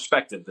great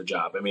perspective, the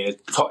job. I mean,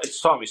 it's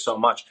taught me so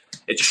much.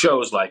 It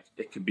shows like,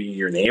 it could be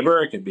your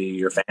neighbor, it could be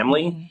your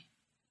family,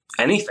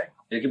 anything.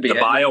 It could be the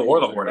bio or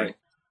the hoarding.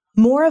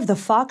 More of the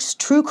Fox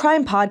True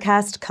Crime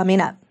podcast coming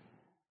up.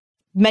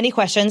 Many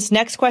questions.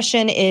 Next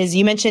question is,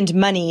 you mentioned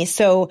money.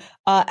 So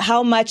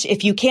how much,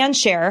 if you can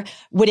share,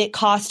 would it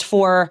cost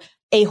for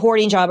a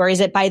hoarding job, or is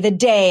it by the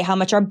day? How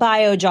much are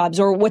bio jobs,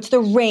 or what's the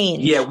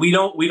range? Yeah, we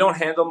don't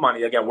handle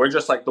money. Again, we're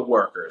just like the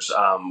workers.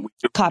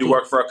 We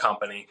work for a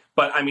company.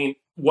 But I mean,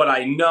 what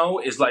I know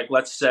is like,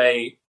 let's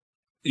say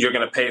you're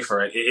going to pay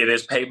for it. It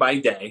is pay by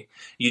day.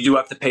 You do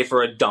have to pay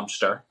for a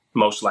dumpster.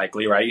 Most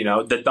likely, right?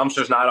 The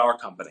dumpster's not our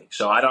company.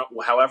 So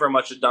however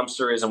much a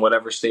dumpster is in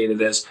whatever state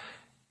it is,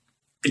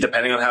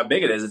 depending on how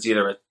big it is, it's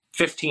either a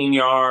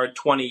 15-yard,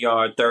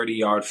 20-yard,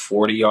 30-yard,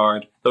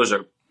 40-yard. Those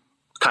are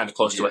kind of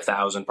close to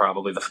 1,000,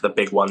 probably the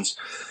big ones.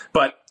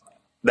 But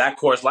that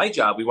Coors Light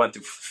job, we went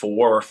through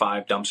 4 or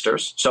 5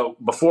 dumpsters. So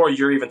before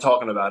you're even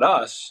talking about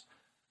us,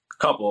 a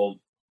couple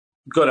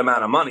good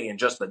amount of money in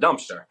just the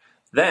dumpster.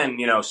 Then,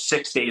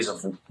 6 days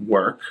of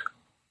work.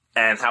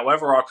 And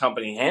however our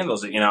company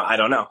handles it, I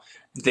don't know.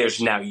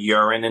 There's now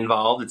urine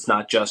involved. It's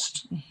not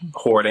just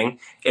hoarding.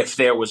 If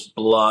there was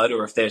blood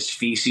or if there's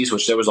feces,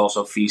 which there was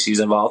also feces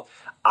involved,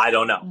 I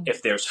don't know.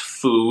 If there's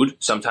food,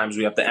 sometimes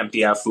we have to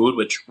empty out food,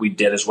 which we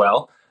did as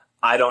well.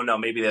 I don't know.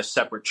 Maybe there's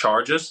separate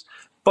charges,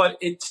 but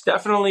it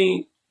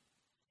definitely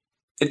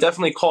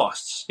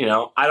costs.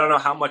 I don't know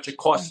how much it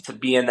costs to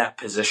be in that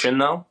position,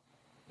 though.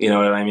 You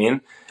know what I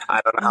mean?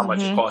 I don't know how much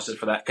it costed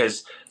for that,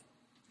 because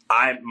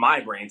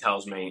my brain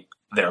tells me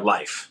their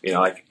life,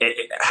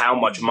 how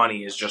much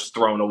money is just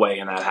thrown away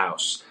in that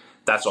house.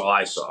 That's all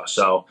I saw.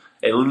 So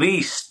at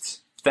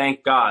least,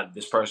 thank God,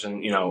 this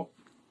person,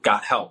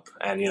 got help,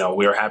 and,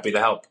 we were happy to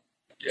help.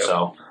 Yep.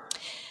 So.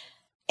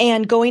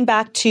 And going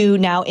back to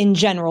now in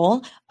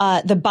general,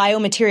 the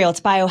biomaterial, it's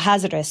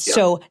biohazardous. Yep.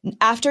 So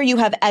after you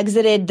have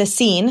exited the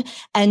scene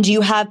and you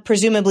have,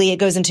 presumably it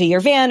goes into your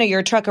van or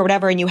your truck or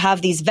whatever, and you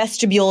have these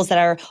vestibules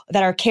that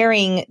are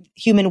carrying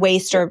human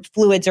waste or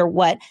fluids or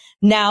what,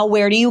 now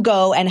where do you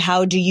go and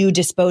how do you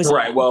dispose of it?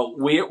 Right. Well,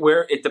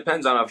 it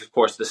depends on, of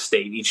course, the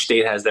state. Each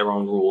state has their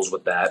own rules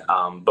with that.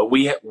 But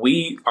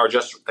we are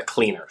just the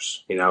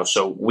cleaners,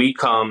 so we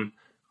come,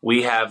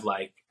 we have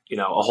like,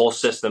 a whole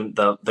system.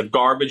 The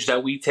garbage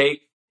that we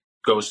take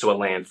goes to a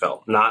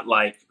landfill, not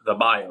like the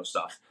bio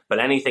stuff, but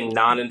anything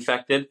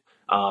non-infected.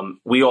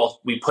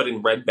 We put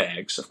in red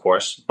bags, of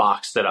course,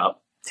 boxed it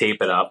up,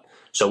 tape it up.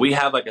 So we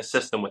have like a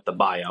system with the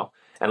bio.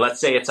 And let's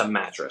say it's a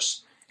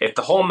mattress. If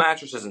the whole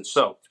mattress isn't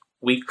soaked,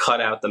 we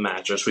cut out the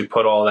mattress. We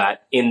put all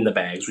that in the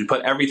bags. We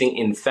put everything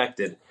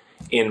infected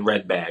in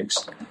red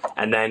bags.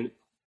 And then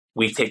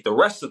we take the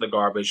rest of the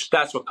garbage.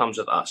 That's what comes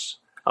with us.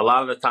 A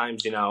lot of the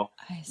times,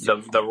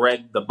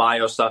 the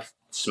bio stuff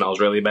smells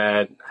really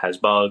bad, has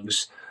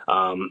bugs.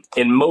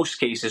 In most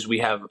cases, we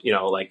have,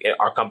 like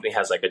our company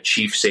has like a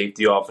chief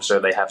safety officer.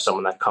 They have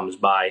someone that comes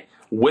by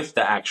with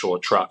the actual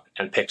truck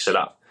and picks it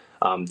up,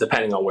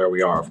 depending on where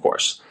we are, of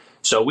course.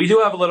 So we do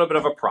have a little bit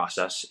of a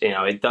process.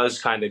 It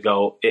does kind of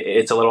go,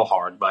 it's a little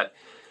hard, but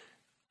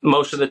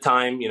most of the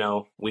time,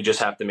 we just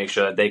have to make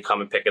sure that they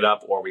come and pick it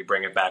up, or we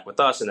bring it back with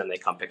us and then they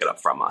come pick it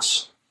up from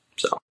us.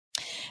 So.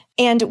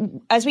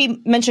 And as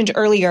we mentioned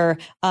earlier,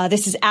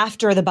 this is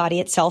after the body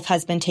itself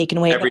has been taken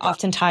away, but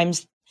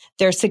oftentimes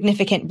there's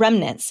significant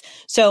remnants.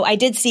 So I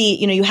did see,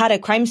 you had a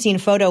crime scene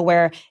photo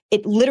where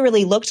it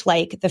literally looked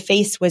like the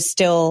face was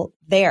still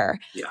there.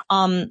 Yeah.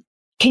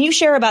 Can you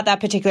share about that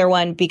particular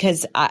one?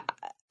 Because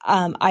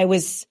I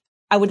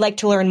would like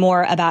to learn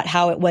more about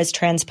how it was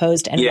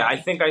transposed. And I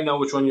think I know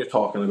which one you're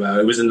talking about.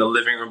 It was in the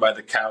living room by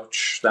the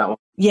couch. That one.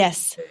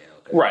 Yes.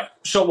 Right.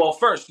 So, well,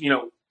 first,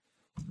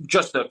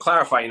 just to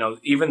clarify,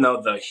 even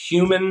though the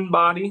human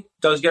body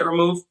does get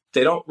removed,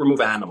 they don't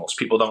remove animals.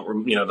 People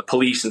don't, the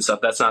police and stuff,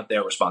 that's not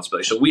their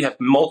responsibility. So we have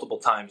multiple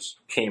times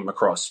came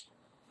across,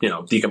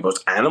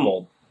 decomposed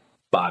animal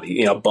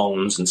body,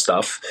 bones and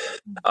stuff.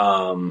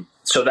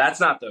 So that's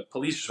not the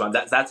police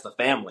response. That's the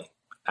family,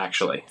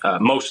 actually,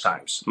 most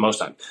times,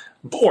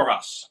 or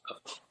us,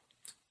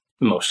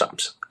 most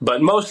times.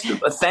 But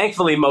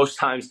thankfully, most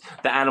times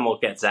the animal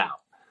gets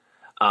out.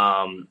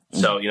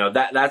 So,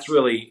 that's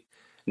really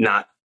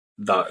not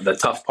the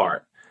tough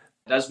part.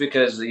 That's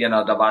because,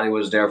 the body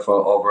was there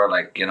for over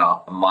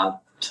a month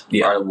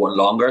or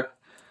longer.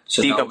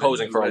 So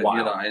decomposing for a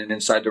while. And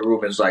inside the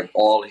room is like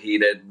all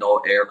heated, no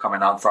air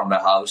coming out from the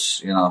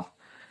house, Yeah.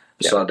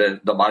 So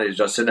the body is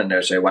just sitting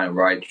there. So it went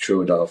right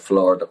through the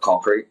floor, the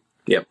concrete.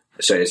 Yep.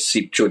 So it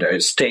seeped through there.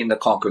 It stained the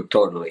concrete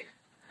totally.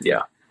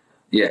 Yeah.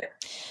 Yeah.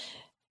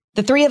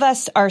 The three of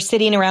us are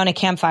sitting around a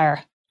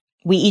campfire.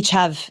 We each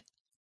have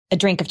a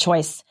drink of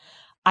choice.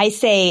 I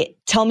say,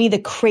 tell me the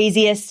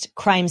craziest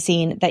crime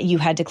scene that you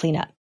had to clean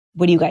up.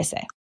 What do you guys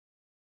say?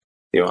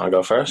 You want to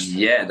go first?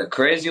 Yeah, the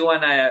crazy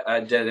one I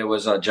did, it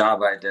was a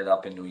job I did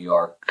up in New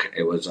York.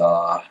 It was,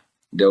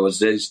 there was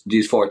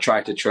these 4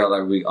 tractor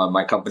trailer.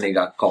 My company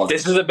got called.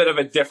 This is a bit of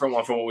a different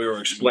one from what we were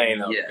explaining.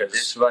 Though, yeah,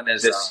 this one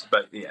is,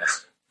 but yeah.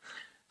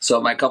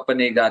 So my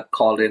company got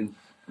called in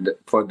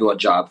for do a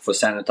job for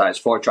sanitize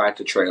 4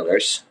 tractor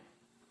trailers.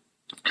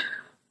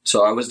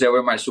 So I was there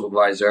with my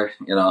supervisor,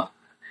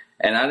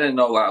 and I didn't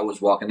know what I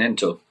was walking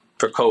into.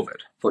 For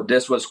COVID.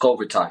 This was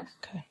COVID time.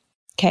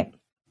 Okay.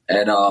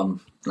 And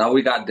now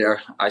we got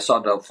there. I saw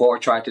the 4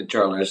 tractor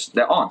trailers.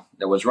 They're on.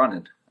 They was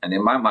running. And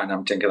in my mind,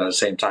 I'm thinking at the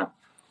same time,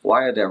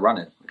 why are they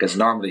running? Because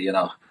normally,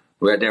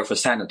 we're there for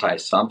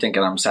sanitize. So I'm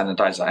thinking I'm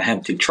sanitizing an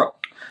empty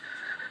truck.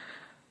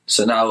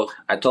 So now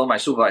I told my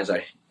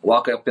supervisor,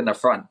 walk up in the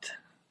front.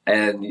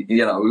 And,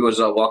 we was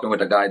walking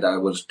with a guy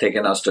that was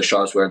taking us to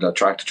show us where the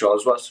tractor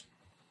trailers was.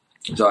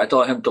 So I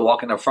told him to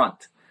walk in the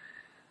front.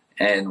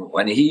 And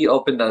when he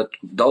opened the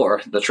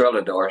door, the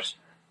trailer doors,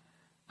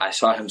 I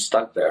saw him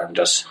stuck there and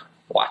just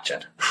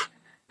watching.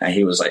 And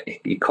he was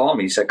like, he called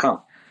me, he said,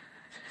 come.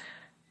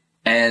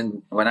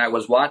 And when I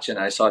was watching,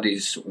 I saw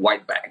these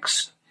white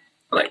bags,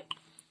 like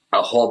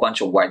a whole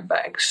bunch of white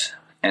bags.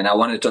 And I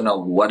wanted to know,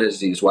 what is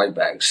these white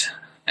bags?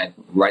 And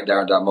right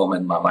there at that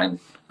moment, my mind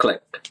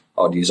clicked.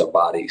 Oh, these are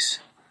bodies.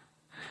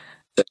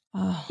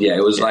 Yeah,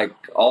 it was like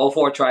all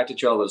 4 tractor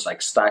trailers was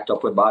like stacked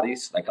up with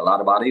bodies, like a lot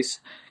of bodies.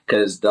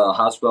 Because the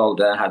hospital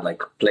then had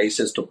like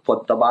places to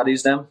put the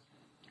bodies them.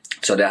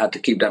 So they had to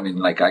keep them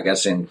in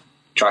in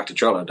tractor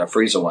trailer, the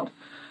freezer one.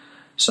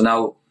 So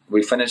now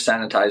we finished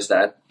sanitize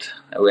that.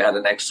 And we had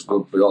the next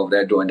group over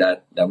there doing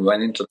that. Then we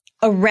went into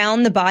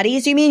around the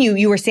bodies. You mean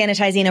you were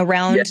sanitizing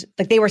around? Yeah.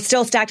 Like they were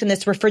still stacked in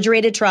this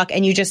refrigerated truck,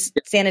 and you just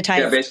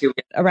sanitized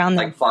basically around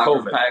them. Like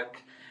fiber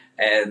pack,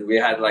 and we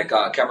had like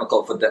a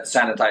chemical for that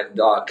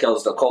sanitize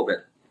kills the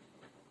COVID.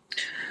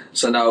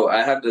 So now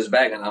I have this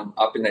bag, and I'm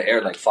up in the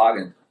air like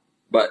fogging.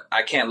 But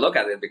I can't look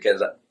at it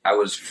because I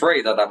was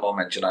afraid at that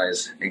moment,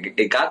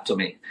 it got to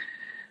me.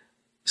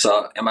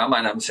 So in my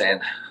mind, I'm saying,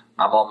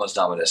 I'm almost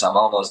done with this. I'm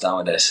almost done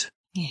with this.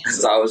 Yeah.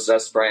 So I was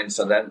just praying.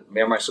 So then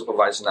me and my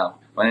supervisor now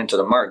went into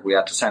the morgue. We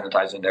had to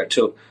sanitize in there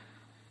too.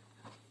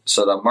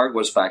 So the morgue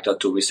was packed up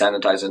too. We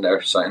sanitized in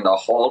there. So in the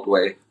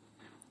hallway,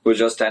 we were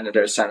just standing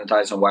there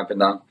sanitizing, wiping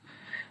down.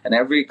 And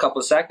every couple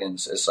of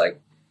seconds, it's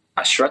like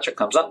a stretcher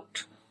comes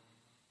out.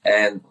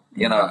 And,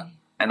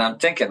 and I'm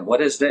thinking,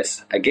 what is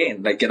this?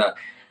 Again,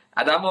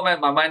 at that moment,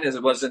 my mind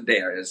wasn't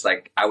there. It's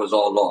like I was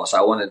all lost.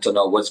 I wanted to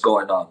know what's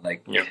going on.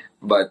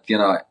 But,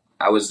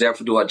 I was there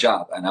to do a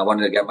job, and I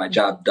wanted to get my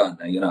job done.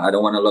 And, I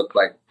don't want to look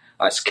like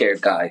a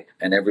scared guy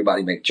and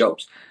everybody make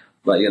jokes.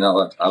 But,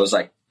 I was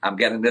like, I'm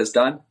getting this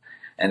done,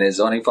 and it's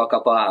only for a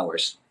couple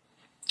hours.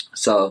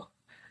 So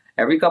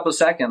every couple of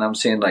seconds, I'm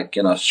seeing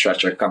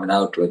stretcher coming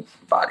out with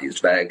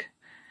bodies bag.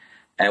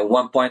 And at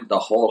one point, the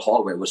whole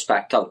hallway was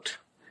packed out.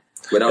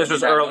 This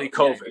was early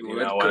COVID,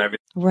 when everything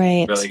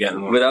right. really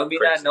getting without me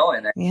crazy. not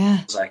knowing it. Yeah.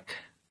 I was like,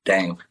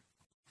 dang.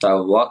 So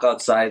I walk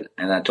outside,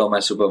 and I told my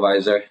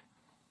supervisor,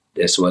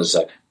 this was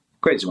a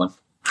crazy one.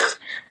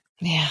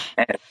 Yeah.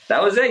 And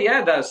that was it.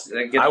 Yeah, that's.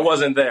 I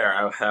wasn't there.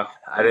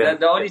 I didn't.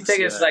 The only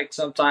thing is,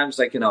 sometimes,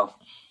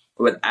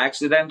 with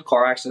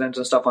car accidents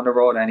and stuff on the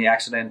road, any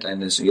accident,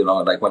 and it's,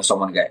 when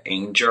someone get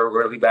injured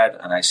really bad,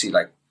 and I see,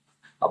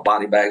 a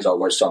body bags or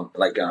where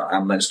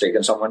I'm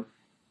mistaken someone,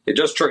 it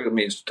just triggered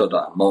me to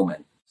the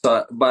moment.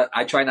 So, but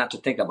I try not to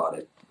think about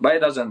it. But it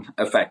doesn't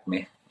affect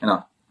me.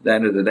 At the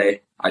end of the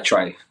day, I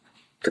try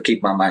to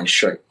keep my mind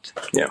straight.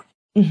 Yeah.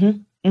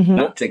 Mm-hmm. Mm-hmm.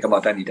 Not think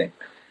about anything.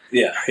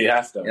 Yeah, you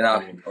have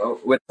to.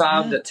 With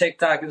Tom, the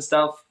TikTok and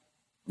stuff,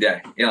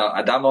 yeah,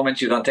 at that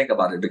moment you don't think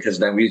about it because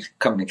then we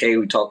communicate,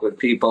 we talk with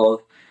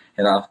people,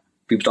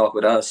 people talk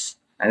with us,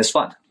 and it's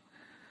fun.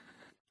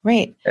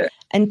 Right. Yeah.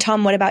 And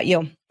Tom, what about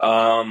you?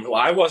 Well,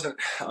 I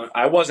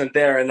wasn't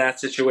there in that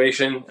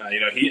situation.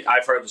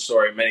 I've heard the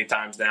story many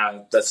times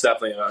now. That's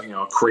definitely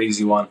a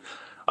crazy one.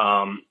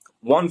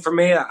 One for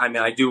me,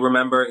 I do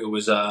remember it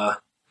was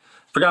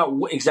forgot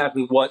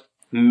exactly what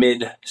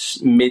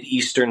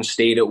mid-eastern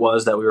state it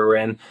was that we were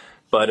in,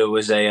 but it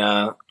was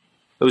a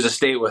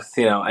state with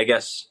I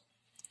guess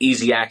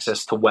easy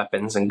access to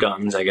weapons and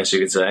guns, I guess you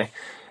could say.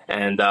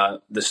 And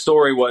the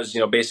story was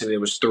basically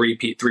it was three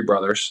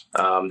brothers.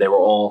 They were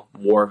all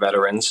war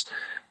veterans.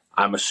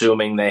 I'm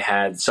assuming they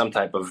had some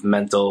type of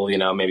mental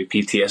maybe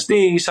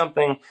PTSD,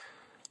 something.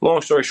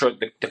 Long story short,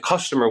 the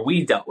customer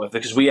we dealt with,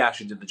 because we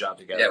actually did the job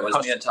together. Yeah, it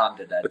was me and Tom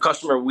did that. The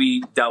customer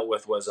we dealt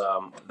with was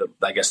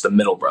the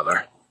middle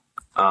brother.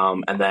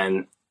 And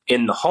then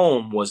in the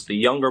home was the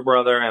younger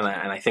brother and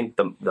I think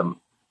the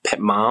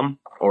mom,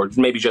 or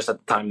maybe just at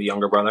the time the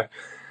younger brother.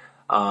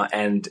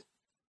 And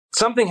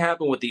something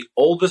happened with the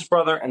oldest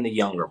brother and the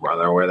younger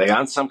brother where they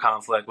got in some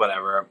conflict,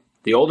 whatever.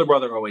 The older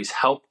brother always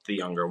helped the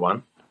younger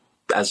one,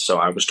 so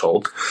I was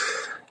told.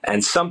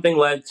 And something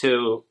led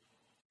to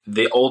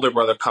the older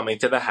brother coming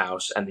to the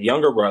house, and the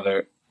younger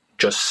brother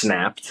just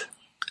snapped.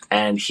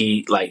 And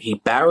he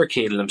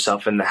barricaded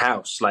himself in the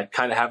house,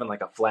 kind of having a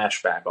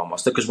flashback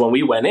almost. Because when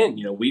we went in,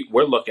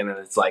 we're looking and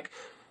it's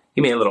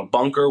he made a little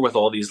bunker with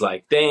all these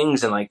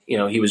things, and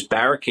he was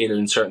barricaded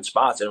in certain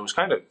spots, and it was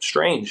kind of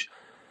strange.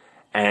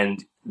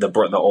 And the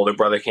older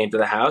brother came to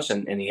the house,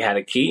 and he had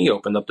a key. He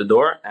opened up the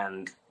door,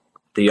 and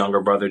the younger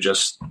brother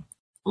just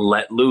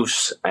let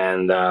loose,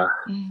 and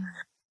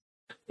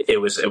it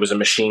was a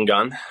machine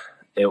gun.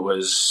 It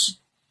was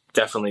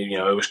definitely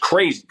it was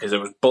crazy because there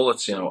was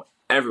bullets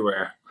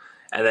everywhere.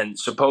 And then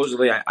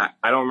supposedly, I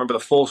don't remember the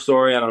full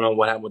story. I don't know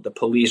what happened with the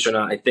police or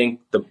not. I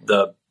think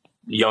the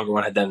younger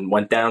one had then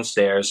went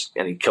downstairs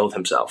and he killed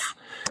himself.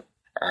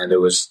 And it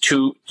was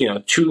two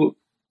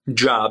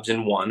jobs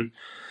in one.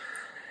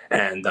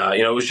 And,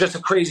 it was just a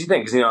crazy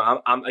thing.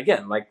 Because, I'm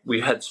again, like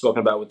we had spoken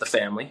about with the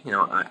family,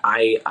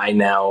 I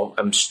now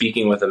am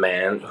speaking with a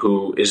man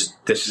who he's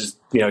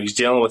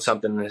dealing with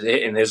something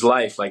in his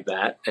life like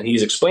that. And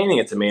he's explaining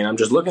it to me. And I'm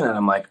just looking at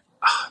him like,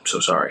 oh, I'm so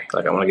sorry.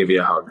 I want to give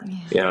you a hug. Yeah.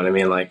 You know what I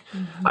mean?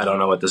 I don't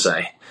know what to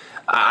say.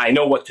 I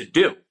know what to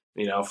do,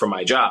 for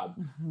my job.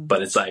 Mm-hmm.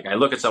 But it's I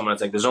look at someone,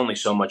 it's there's only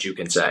so much you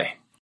can say.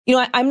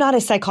 I'm not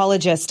a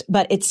psychologist,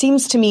 but it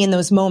seems to me in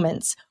those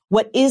moments,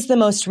 what is the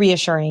most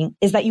reassuring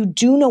is that you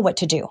do know what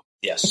to do.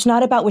 Yes. It's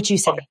not about what you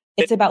say. Okay.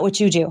 It's about what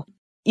you do.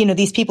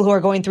 These people who are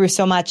going through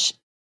so much,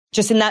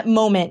 just in that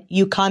moment,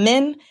 you come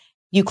in,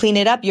 you clean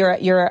it up.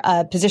 You're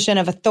a position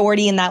of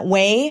authority in that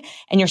way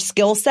and your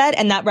skill set.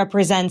 And that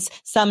represents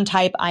some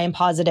type, I am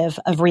positive,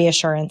 of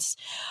reassurance.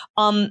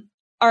 All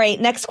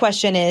right. Next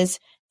question is,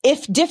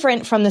 if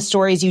different from the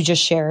stories you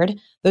just shared,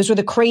 those were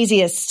the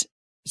craziest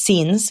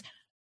scenes.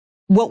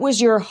 What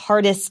was your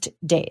hardest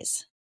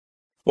days?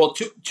 Well,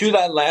 to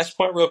that last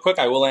point real quick,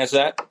 I will answer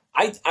that.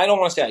 I don't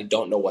want to say I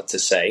don't know what to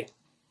say.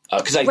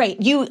 Right.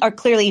 You are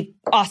clearly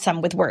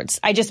awesome with words.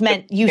 I just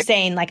meant you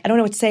saying I don't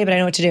know what to say, but I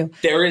know what to do.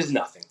 There is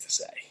nothing to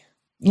say.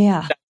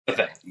 Yeah. That's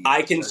the thing.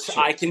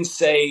 I can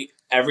say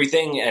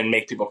everything and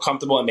make people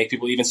comfortable and make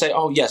people even say,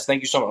 oh, yes,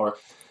 thank you so much. Or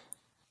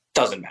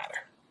doesn't matter.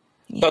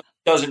 Yeah.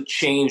 Doesn't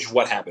change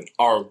what happened.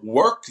 Our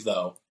work,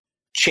 though,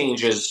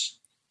 changes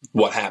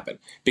what happened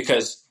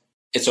because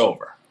it's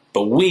over.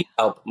 But we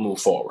help move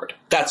forward.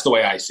 That's the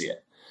way I see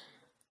it.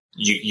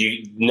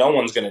 No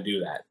one's going to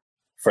do that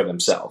for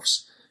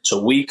themselves.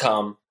 So we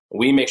come,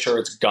 we make sure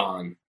it's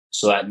gone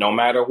so that no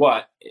matter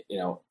what,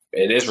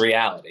 it is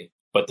reality,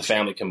 but the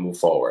family can move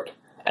forward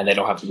and they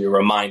don't have to be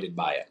reminded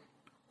by it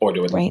or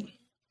do it. Right.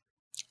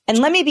 And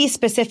let me be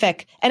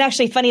specific. And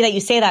actually funny that you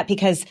say that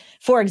because,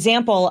 for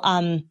example,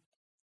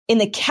 in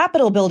the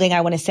Capitol building, I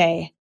want to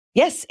say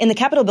Yes, in the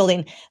Capitol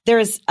building,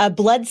 there's a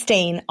blood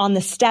stain on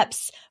the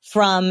steps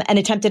from an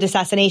attempted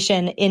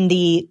assassination in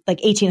the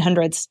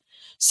 1800s.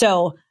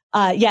 So,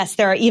 yes,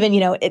 there are even,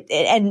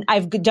 and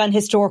I've done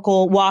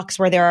historical walks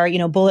where there are,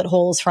 bullet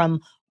holes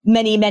from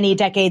many, many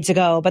decades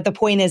ago. But the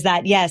point is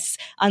that, yes,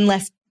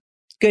 unless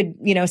good,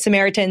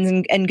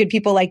 Samaritans and good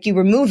people like you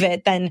remove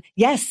it, then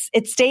yes,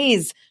 it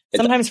stays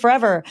sometimes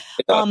forever.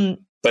 But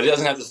it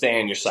doesn't have to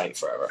stay in your sight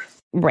forever.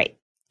 Right.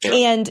 Yeah.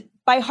 And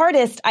by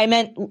hardest, I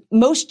meant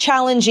most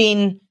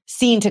challenging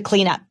scene to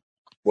clean up.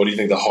 What do you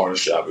think the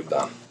hardest job we've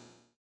done?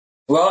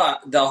 Well,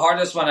 the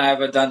hardest one I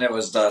ever done, it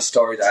was the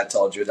story that I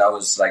told you. That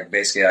was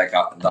basically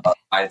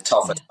my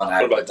toughest one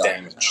I ever done.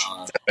 Damage?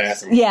 The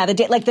bathroom. Yeah,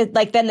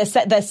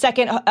 the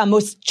second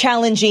most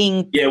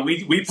challenging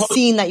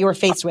scene that you were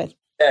faced with.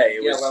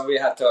 When we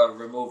had to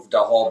remove the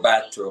whole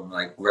bathroom,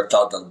 ripped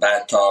out the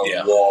bathtub,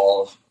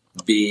 wall,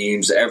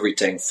 beams,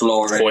 everything,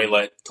 flooring,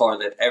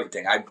 toilet,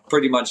 everything. I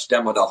pretty much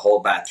demoed the whole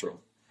bathroom.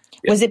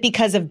 Was it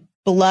because of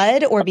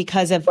blood or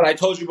because of... But I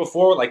told you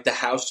before, the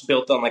house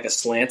built on a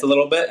slant a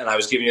little bit, and I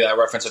was giving you that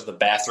reference of the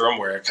bathroom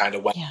where it kind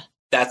of went. Yeah.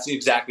 That's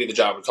exactly the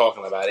job we're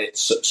talking about.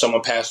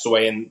 Someone passed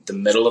away in the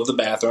middle of the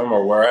bathroom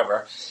or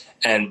wherever,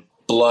 and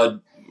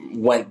blood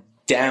went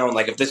down.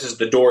 If this is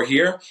the door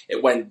here,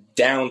 it went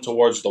down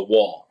towards the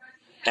wall.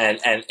 And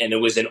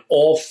it was in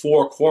all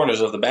four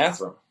corners of the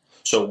bathroom.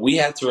 So we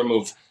had to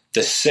remove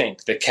the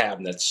sink, the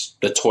cabinets,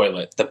 the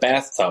toilet, the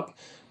bathtub,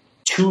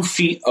 2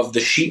 feet of the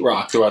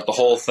sheetrock throughout the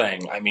whole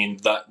thing. I mean,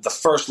 the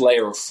first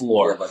layer of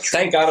floor. Yeah,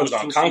 thank God it was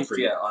on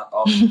concrete.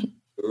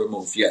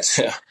 Remove,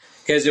 yes.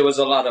 Because it was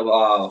a lot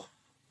of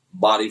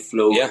body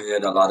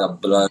fluid, a lot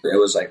of blood. It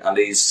was at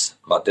least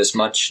about this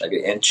much, an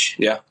inch.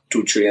 Yeah.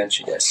 2-3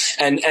 inches, yes.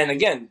 And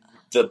again,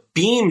 the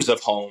beams of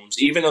homes,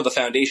 even though the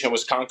foundation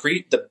was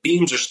concrete, the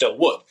beams are still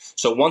wood.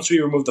 So once we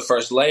removed the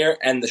first layer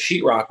and the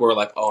sheetrock, we were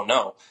like, oh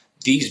no,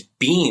 these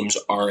beams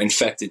are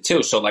infected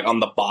too. So on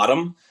the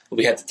bottom,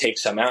 we had to take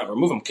some out and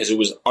remove them because it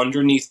was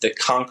underneath the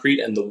concrete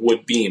and the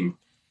wood beam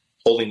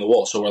holding the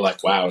wall. So we're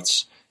like, wow,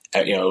 it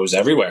was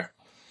everywhere.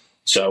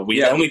 So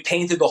we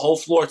painted the whole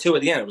floor too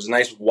at the end. It was a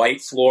nice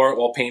white floor,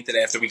 all painted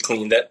after we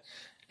cleaned it.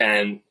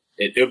 And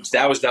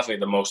that was definitely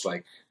the most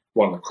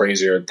one of the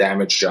crazier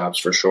damage jobs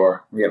for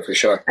sure. Yeah, for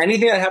sure.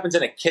 Anything that happens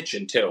in a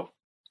kitchen too.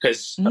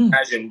 Because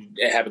imagine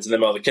it happens in the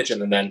middle of the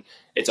kitchen and then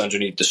it's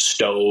underneath the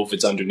stove,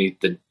 it's underneath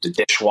the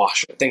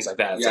dishwasher, things like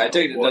that. I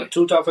think the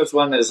two toughest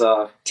one is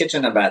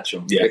kitchen and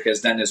bathroom. Yeah.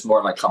 Because then it's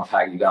more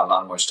compact. You got a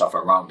lot more stuff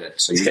around it.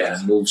 So you got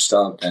to move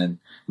stuff and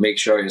make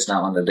sure it's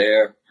not under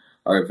there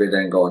or if it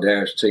didn't go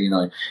there. So,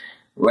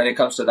 when it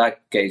comes to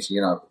that case,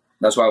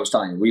 that's why I was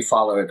telling you, we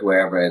follow it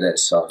wherever it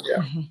is. So,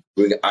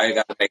 I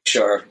got to make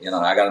sure,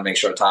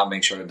 Tom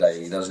make sure that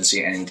he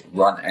doesn't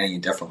run any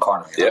different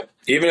corner. Yeah.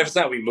 Even if it's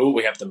not,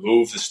 we have to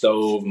move the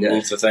stove,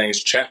 move the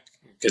things, check,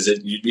 because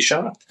you'd be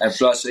shocked. And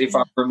plus, if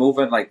I'm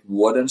removing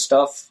wood and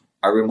stuff,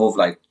 I remove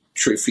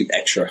 3 feet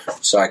extra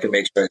so I can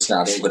make sure it's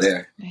not over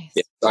there. Nice.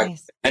 Yeah,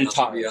 nice. And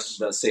tiles.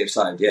 The safe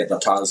side, the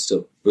tiles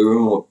too. We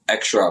remove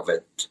extra of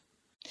it.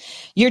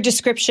 Your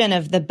description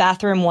of the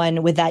bathroom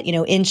one with that,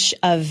 inch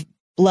of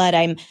blood,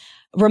 I'm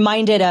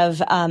reminded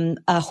of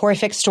a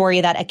horrific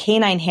story that a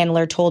canine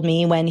handler told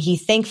me when he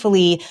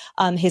thankfully,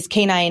 his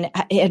canine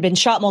had been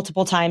shot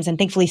multiple times and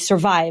thankfully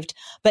survived.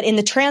 But in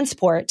the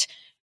transport,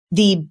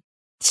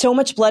 so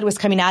much blood was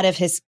coming out of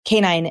his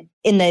canine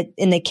in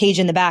the cage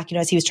in the back,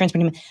 as he was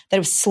transporting him, that it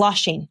was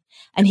sloshing.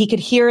 And he could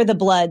hear the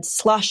blood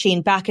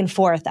sloshing back and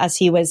forth as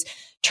he was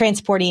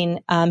transporting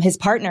his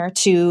partner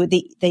to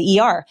the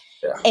ER.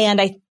 Yeah. And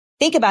I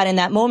think about in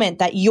that moment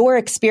that your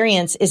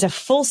experience is a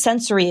full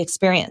sensory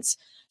experience.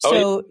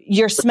 So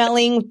you're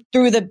smelling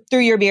through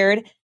your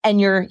beard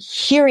and you're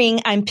hearing,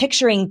 I'm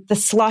picturing the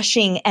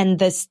sloshing and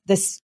this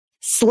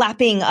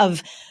slapping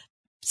of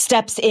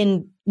steps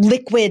in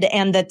liquid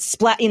and the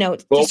splat,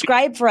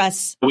 describe for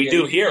us. We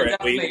do hear it.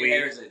 We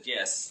hears it,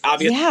 yes.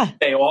 Obviously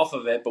stay off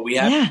of it, but we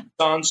have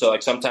on. So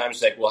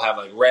sometimes we'll have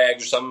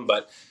rags or something,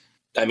 but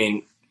I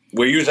mean,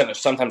 we're using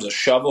sometimes a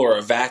shovel or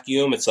a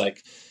vacuum. It's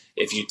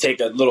if you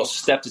take a little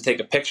step to take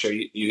a picture,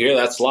 you hear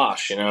that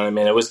slosh, you know what I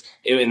mean?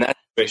 In that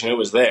situation, it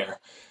was there.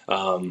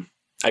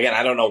 Again,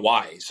 I don't know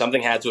why.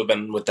 Something had to have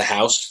been with the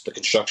house, the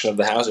construction of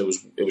the house. It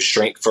was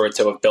strange for it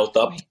to have built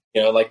up,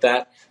 like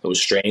that. It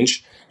was strange.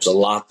 It was a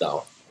lot,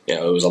 though.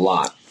 It was a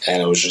lot,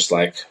 and it was just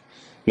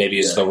maybe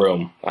it's the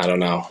room. I don't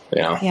know.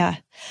 Yeah.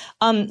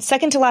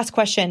 Second to last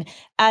question: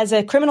 as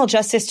a criminal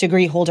justice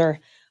degree holder,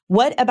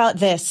 what about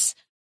this?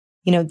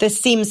 This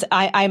seems.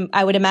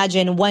 I would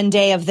imagine one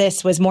day of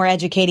this was more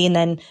educating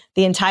than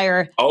the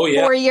entire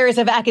 4 years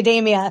of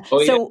academia.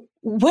 So,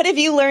 what have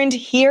you learned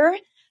here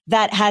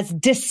that has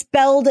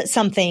dispelled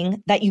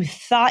something that you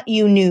thought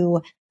you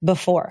knew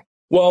before?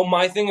 Well,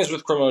 my thing is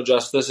with criminal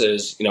justice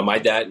is, my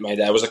dad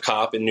was a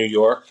cop in New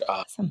York.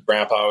 Awesome.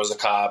 Grandpa was a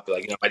cop.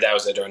 My dad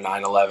was there during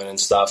 9/11 and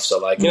stuff.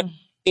 So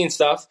seen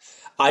stuff.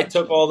 I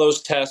took all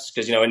those tests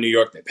because, in New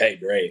York, they pay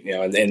great,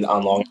 and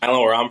on Long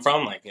Island where I'm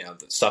from,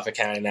 the Suffolk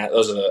County,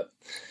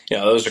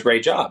 those are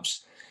great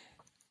jobs.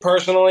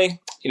 personally,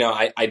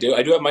 I do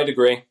have my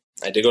degree.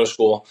 I did go to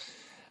school.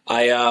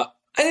 I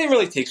didn't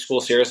really take school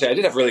seriously. I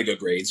did have really good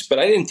grades, but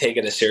I didn't take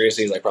it as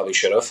seriously as I probably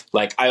should have.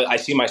 Like, I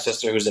see my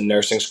sister who's in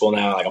nursing school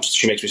now. Like,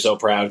 she makes me so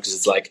proud because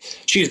it's like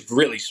she's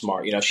really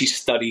smart. She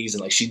studies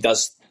and like she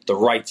does the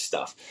right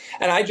stuff.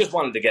 And I just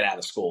wanted to get out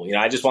of school.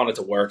 I just wanted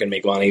to work and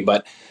make money,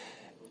 but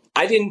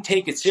I didn't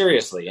take it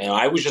seriously.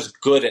 I was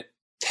just good at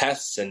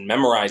tests and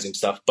memorizing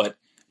stuff. But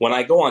when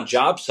I go on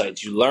job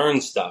sites, you learn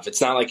stuff.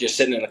 It's not like you're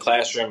sitting in a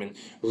classroom and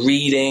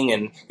reading,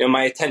 and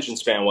my attention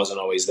span wasn't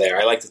always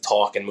there. I like to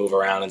talk and move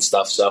around and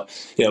stuff. So,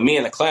 me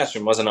in the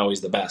classroom wasn't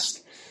always the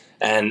best.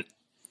 And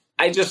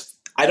I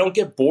don't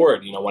get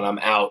bored, when I'm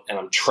out and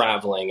I'm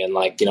traveling and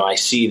I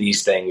see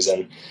these things.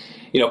 And,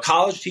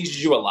 college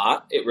teaches you a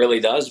lot. It really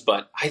does.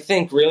 But I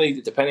think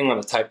really depending on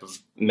the type of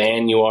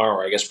man you are,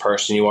 or I guess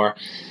person you are,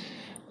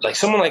 like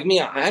someone like me,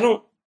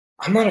 I'm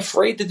not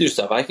afraid to do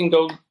stuff. I can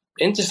go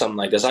into something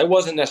like this. I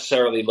wasn't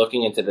necessarily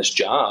looking into this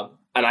job,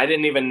 and I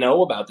didn't even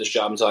know about this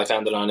job until I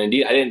found it on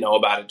Indeed. I didn't know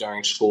about it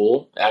during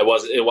school.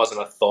 It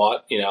wasn't a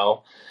thought.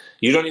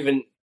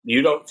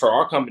 For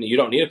our company, you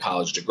don't need a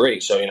college degree.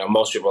 So,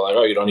 most people are like,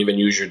 oh, you don't even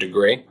use your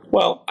degree.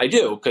 Well, I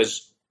do,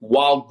 because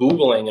while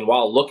Googling and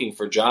while looking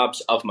for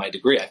jobs of my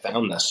degree, I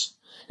found this.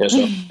 So if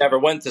I never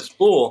went to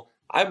school,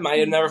 I might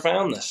have never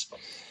found this.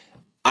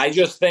 I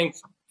just think,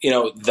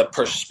 the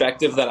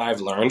perspective that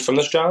I've learned from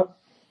this job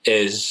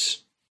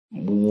is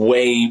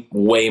way,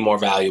 way more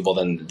valuable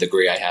than the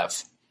degree I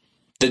have.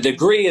 The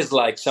degree is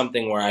like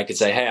something where I could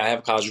say, hey, I have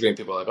a college degree, and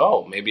people are like,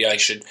 oh, maybe I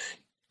should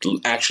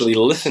actually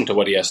listen to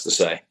what he has to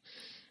say.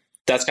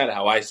 That's kind of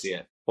how I see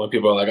it. When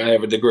people are like, I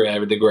have a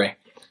degree.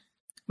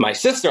 My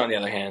sister, on the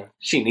other hand,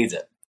 she needs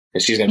it,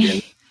 because she's going to be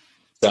in.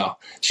 So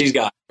she's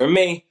got it. For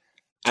me,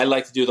 I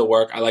like to do the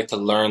work. I like to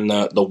learn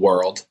the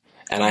world,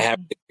 and I have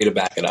a degree to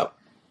back it up.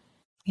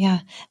 Yeah.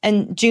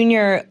 And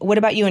Junior, what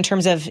about you in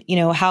terms of,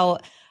 how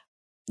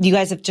you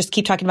guys have just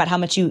keep talking about how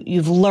much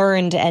you've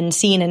learned and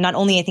seen, and not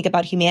only I think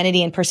about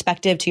humanity and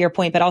perspective to your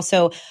point, but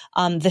also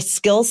the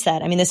skill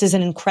set. I mean, this is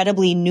an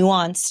incredibly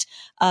nuanced,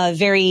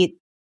 very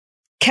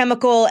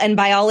chemical and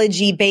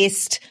biology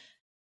based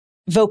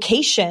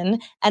vocation,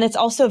 and it's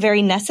also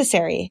very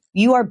necessary.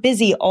 You are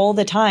busy all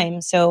the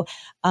time. So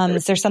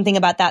is there something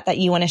about that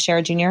you want to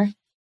share, Junior?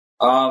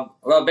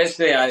 Well,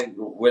 basically,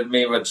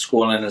 with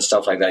schooling and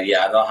stuff like that,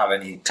 I don't have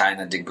any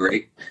kind of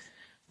degree,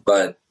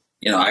 but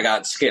I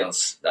got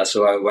skills. That's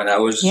why when I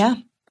was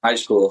high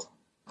school,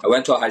 I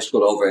went to a high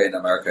school over in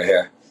America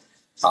here,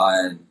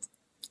 and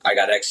I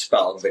got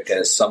expelled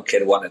because some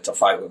kid wanted to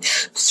fight with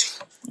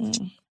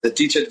me. The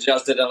teacher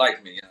just didn't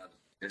like me.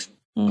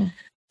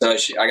 So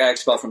I got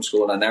expelled from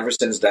school, and ever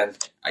since then,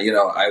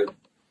 I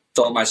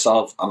told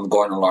myself I'm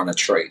going to learn a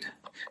trade,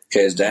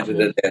 because at the end of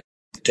the day,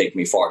 it'll take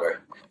me farther.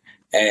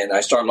 And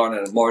I started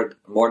learning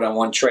more than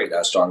one trade.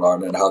 I started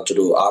learning how to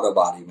do auto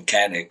body,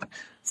 mechanic,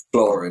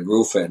 flooring,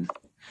 roofing,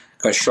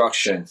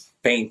 construction,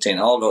 painting,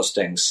 all those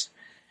things.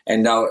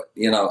 And now,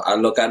 I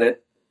look at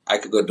it, I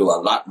could go do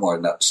a lot more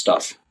than that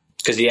stuff.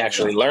 Because you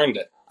actually learned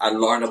it. I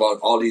learned about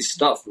all these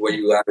stuff where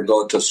you have to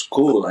go to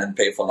school and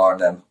pay for learning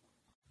them.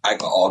 I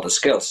got all the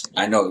skills.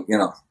 I know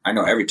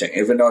everything.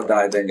 Even though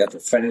I didn't get to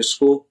finish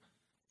school,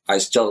 I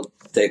still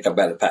take a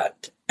better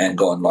path and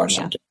go and learn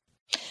something.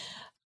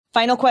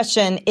 Final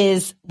question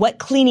is, what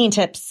cleaning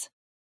tips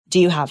do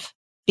you have?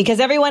 Because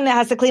everyone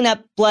has to clean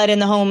up blood in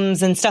the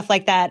homes and stuff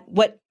like that.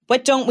 What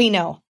don't we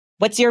know?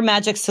 What's your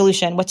magic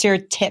solution? What's your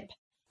tip?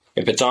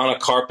 If it's on a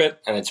carpet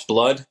and it's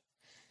blood,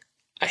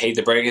 I hate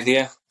to break it to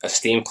you, a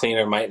steam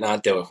cleaner might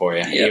not do it for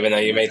you, even though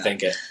you may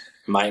think it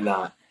might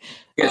not.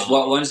 Yes,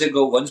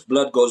 once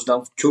blood goes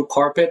down through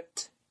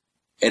carpet,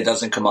 it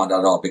doesn't come out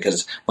at all,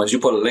 because once you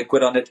put a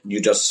liquid on it,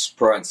 you just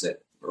spreads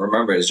it.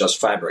 Remember, it's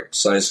just fabric.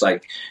 So it's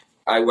like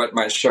I wet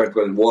my shirt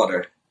with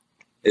water,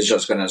 it's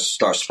just going to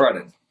start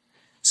spreading.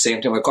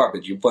 Same thing with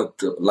carpet. You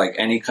put like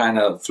any kind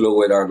of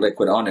fluid or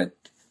liquid on it,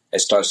 it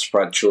starts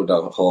spread through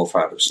the whole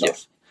fabric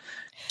stuff.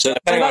 Yeah. So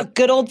what about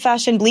good old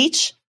fashioned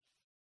bleach?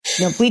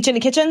 Bleach in the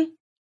kitchen?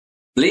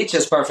 Bleach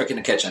is perfect in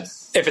the kitchen.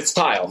 If it's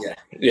tile.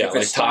 Yeah. If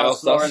it's tile,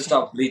 floor and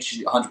stuff,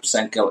 bleach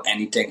 100% kill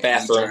anything,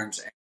 bathroom. any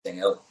germs, anything.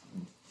 It'll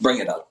bring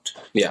it out.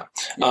 Yeah.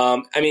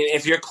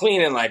 If you're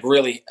cleaning,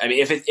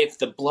 if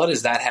the blood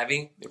is that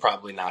heavy, you're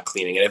probably not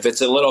cleaning it. If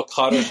it's a little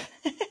cutter,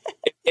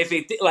 if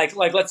it like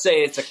let's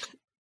say it's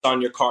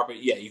on your carpet,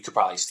 you could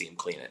probably steam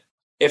clean it.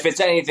 If it's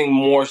anything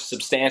more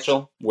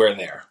substantial, we're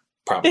there,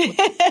 probably.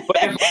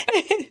 But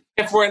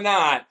if we're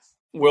not,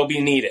 we'll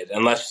be needed,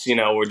 unless,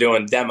 we're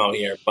doing demo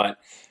here. But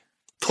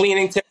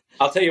cleaning tip,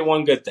 I'll tell you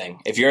one good thing.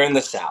 If you're in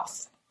the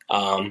South,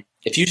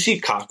 if you see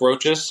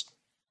cockroaches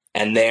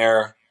and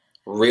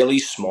really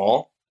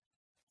small,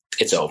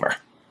 it's over.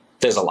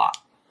 There's a lot.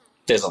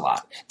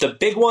 The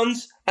big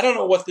ones, I don't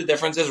know what the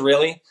difference is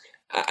really,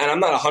 and I'm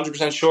not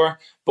 100% sure,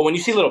 but when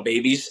you see little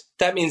babies,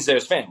 that means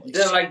there's families.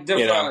 They're like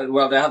different,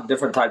 well, they have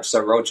different types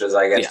of roaches,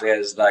 I guess. Yeah.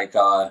 There's like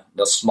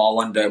the small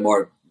one, they're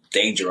more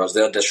dangerous.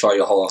 They'll destroy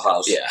your whole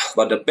house. Yeah.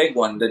 But the big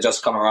one, they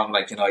just come around,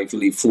 like, if you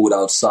leave food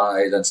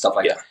outside and stuff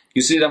like that.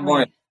 You see them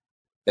more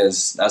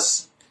Because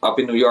that's up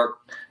in New York,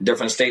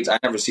 different states. I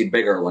never see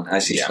bigger one. I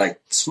see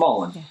like small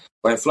one. Yeah.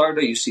 But in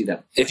Florida, you see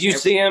them. If you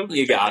see them,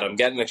 you got them.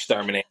 Get an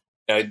exterminator.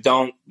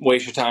 Don't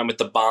waste your time with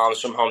the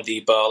bombs from Home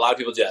Depot. A lot of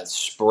people do that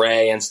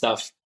spray and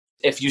stuff.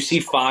 If you see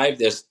 5,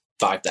 there's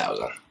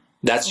 5,000.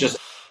 That's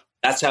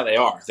how they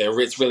are.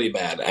 It's really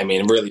bad. I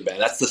mean, really bad.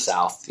 That's the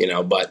South,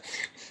 but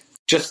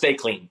just stay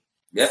clean.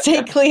 Yep.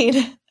 Stay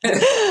clean.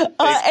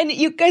 And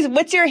you guys,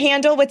 what's your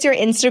handle? What's your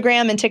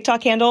Instagram and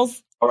TikTok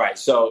handles? All right.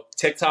 So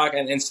TikTok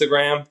and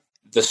Instagram,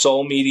 the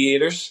Soul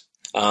Mediators.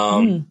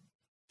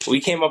 We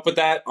came up with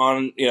that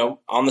on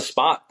the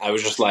spot. I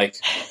was just like,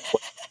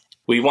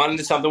 we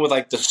wanted something with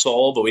like the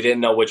soul, but we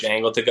didn't know which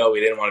angle to go. We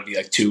didn't want to be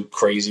like too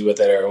crazy with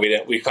it, or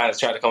we kind of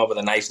tried to come up with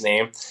a nice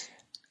name.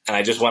 And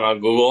I just went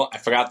on Google. I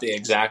forgot the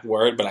exact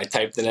word, but I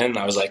typed it in and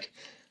I was like,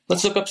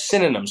 let's look up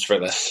synonyms for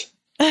this.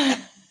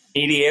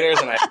 Mediators.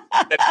 And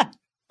I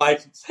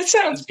like, that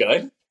sounds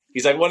good.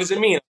 He's like, what does it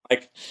mean? I'm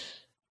like,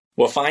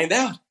 we'll find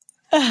out.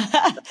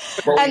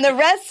 And the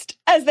rest,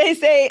 as they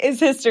say, is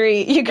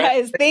history. You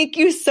guys, thank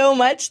you so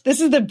much. This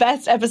is the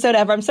best episode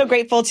ever. I'm so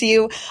grateful to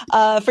you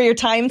for your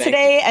time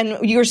today. And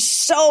you're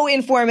so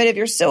informative.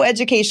 You're so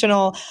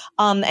educational.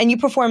 And you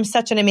perform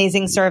such an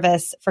amazing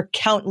service for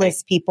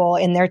countless people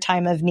in their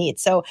time of need.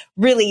 So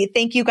really,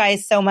 thank you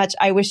guys so much.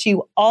 I wish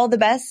you all the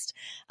best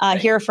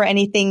here for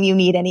anything you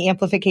need, any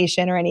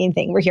amplification or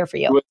anything. We're here for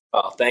you.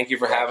 Well, thank you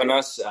for having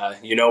us.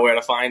 You know where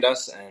to find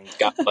us. And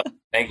God bless.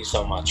 Thank you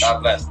so much. God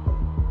bless.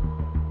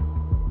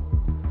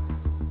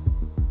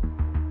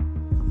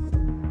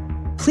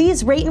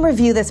 Please rate and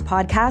review this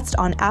podcast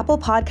on Apple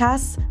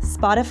Podcasts,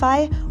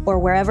 Spotify, or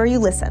wherever you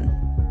listen.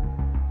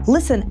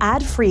 Listen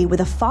ad-free with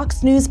a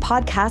Fox News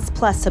Podcast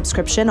Plus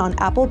subscription on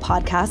Apple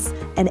Podcasts,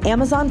 and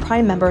Amazon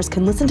Prime members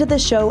can listen to the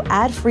show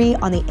ad-free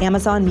on the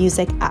Amazon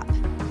Music app.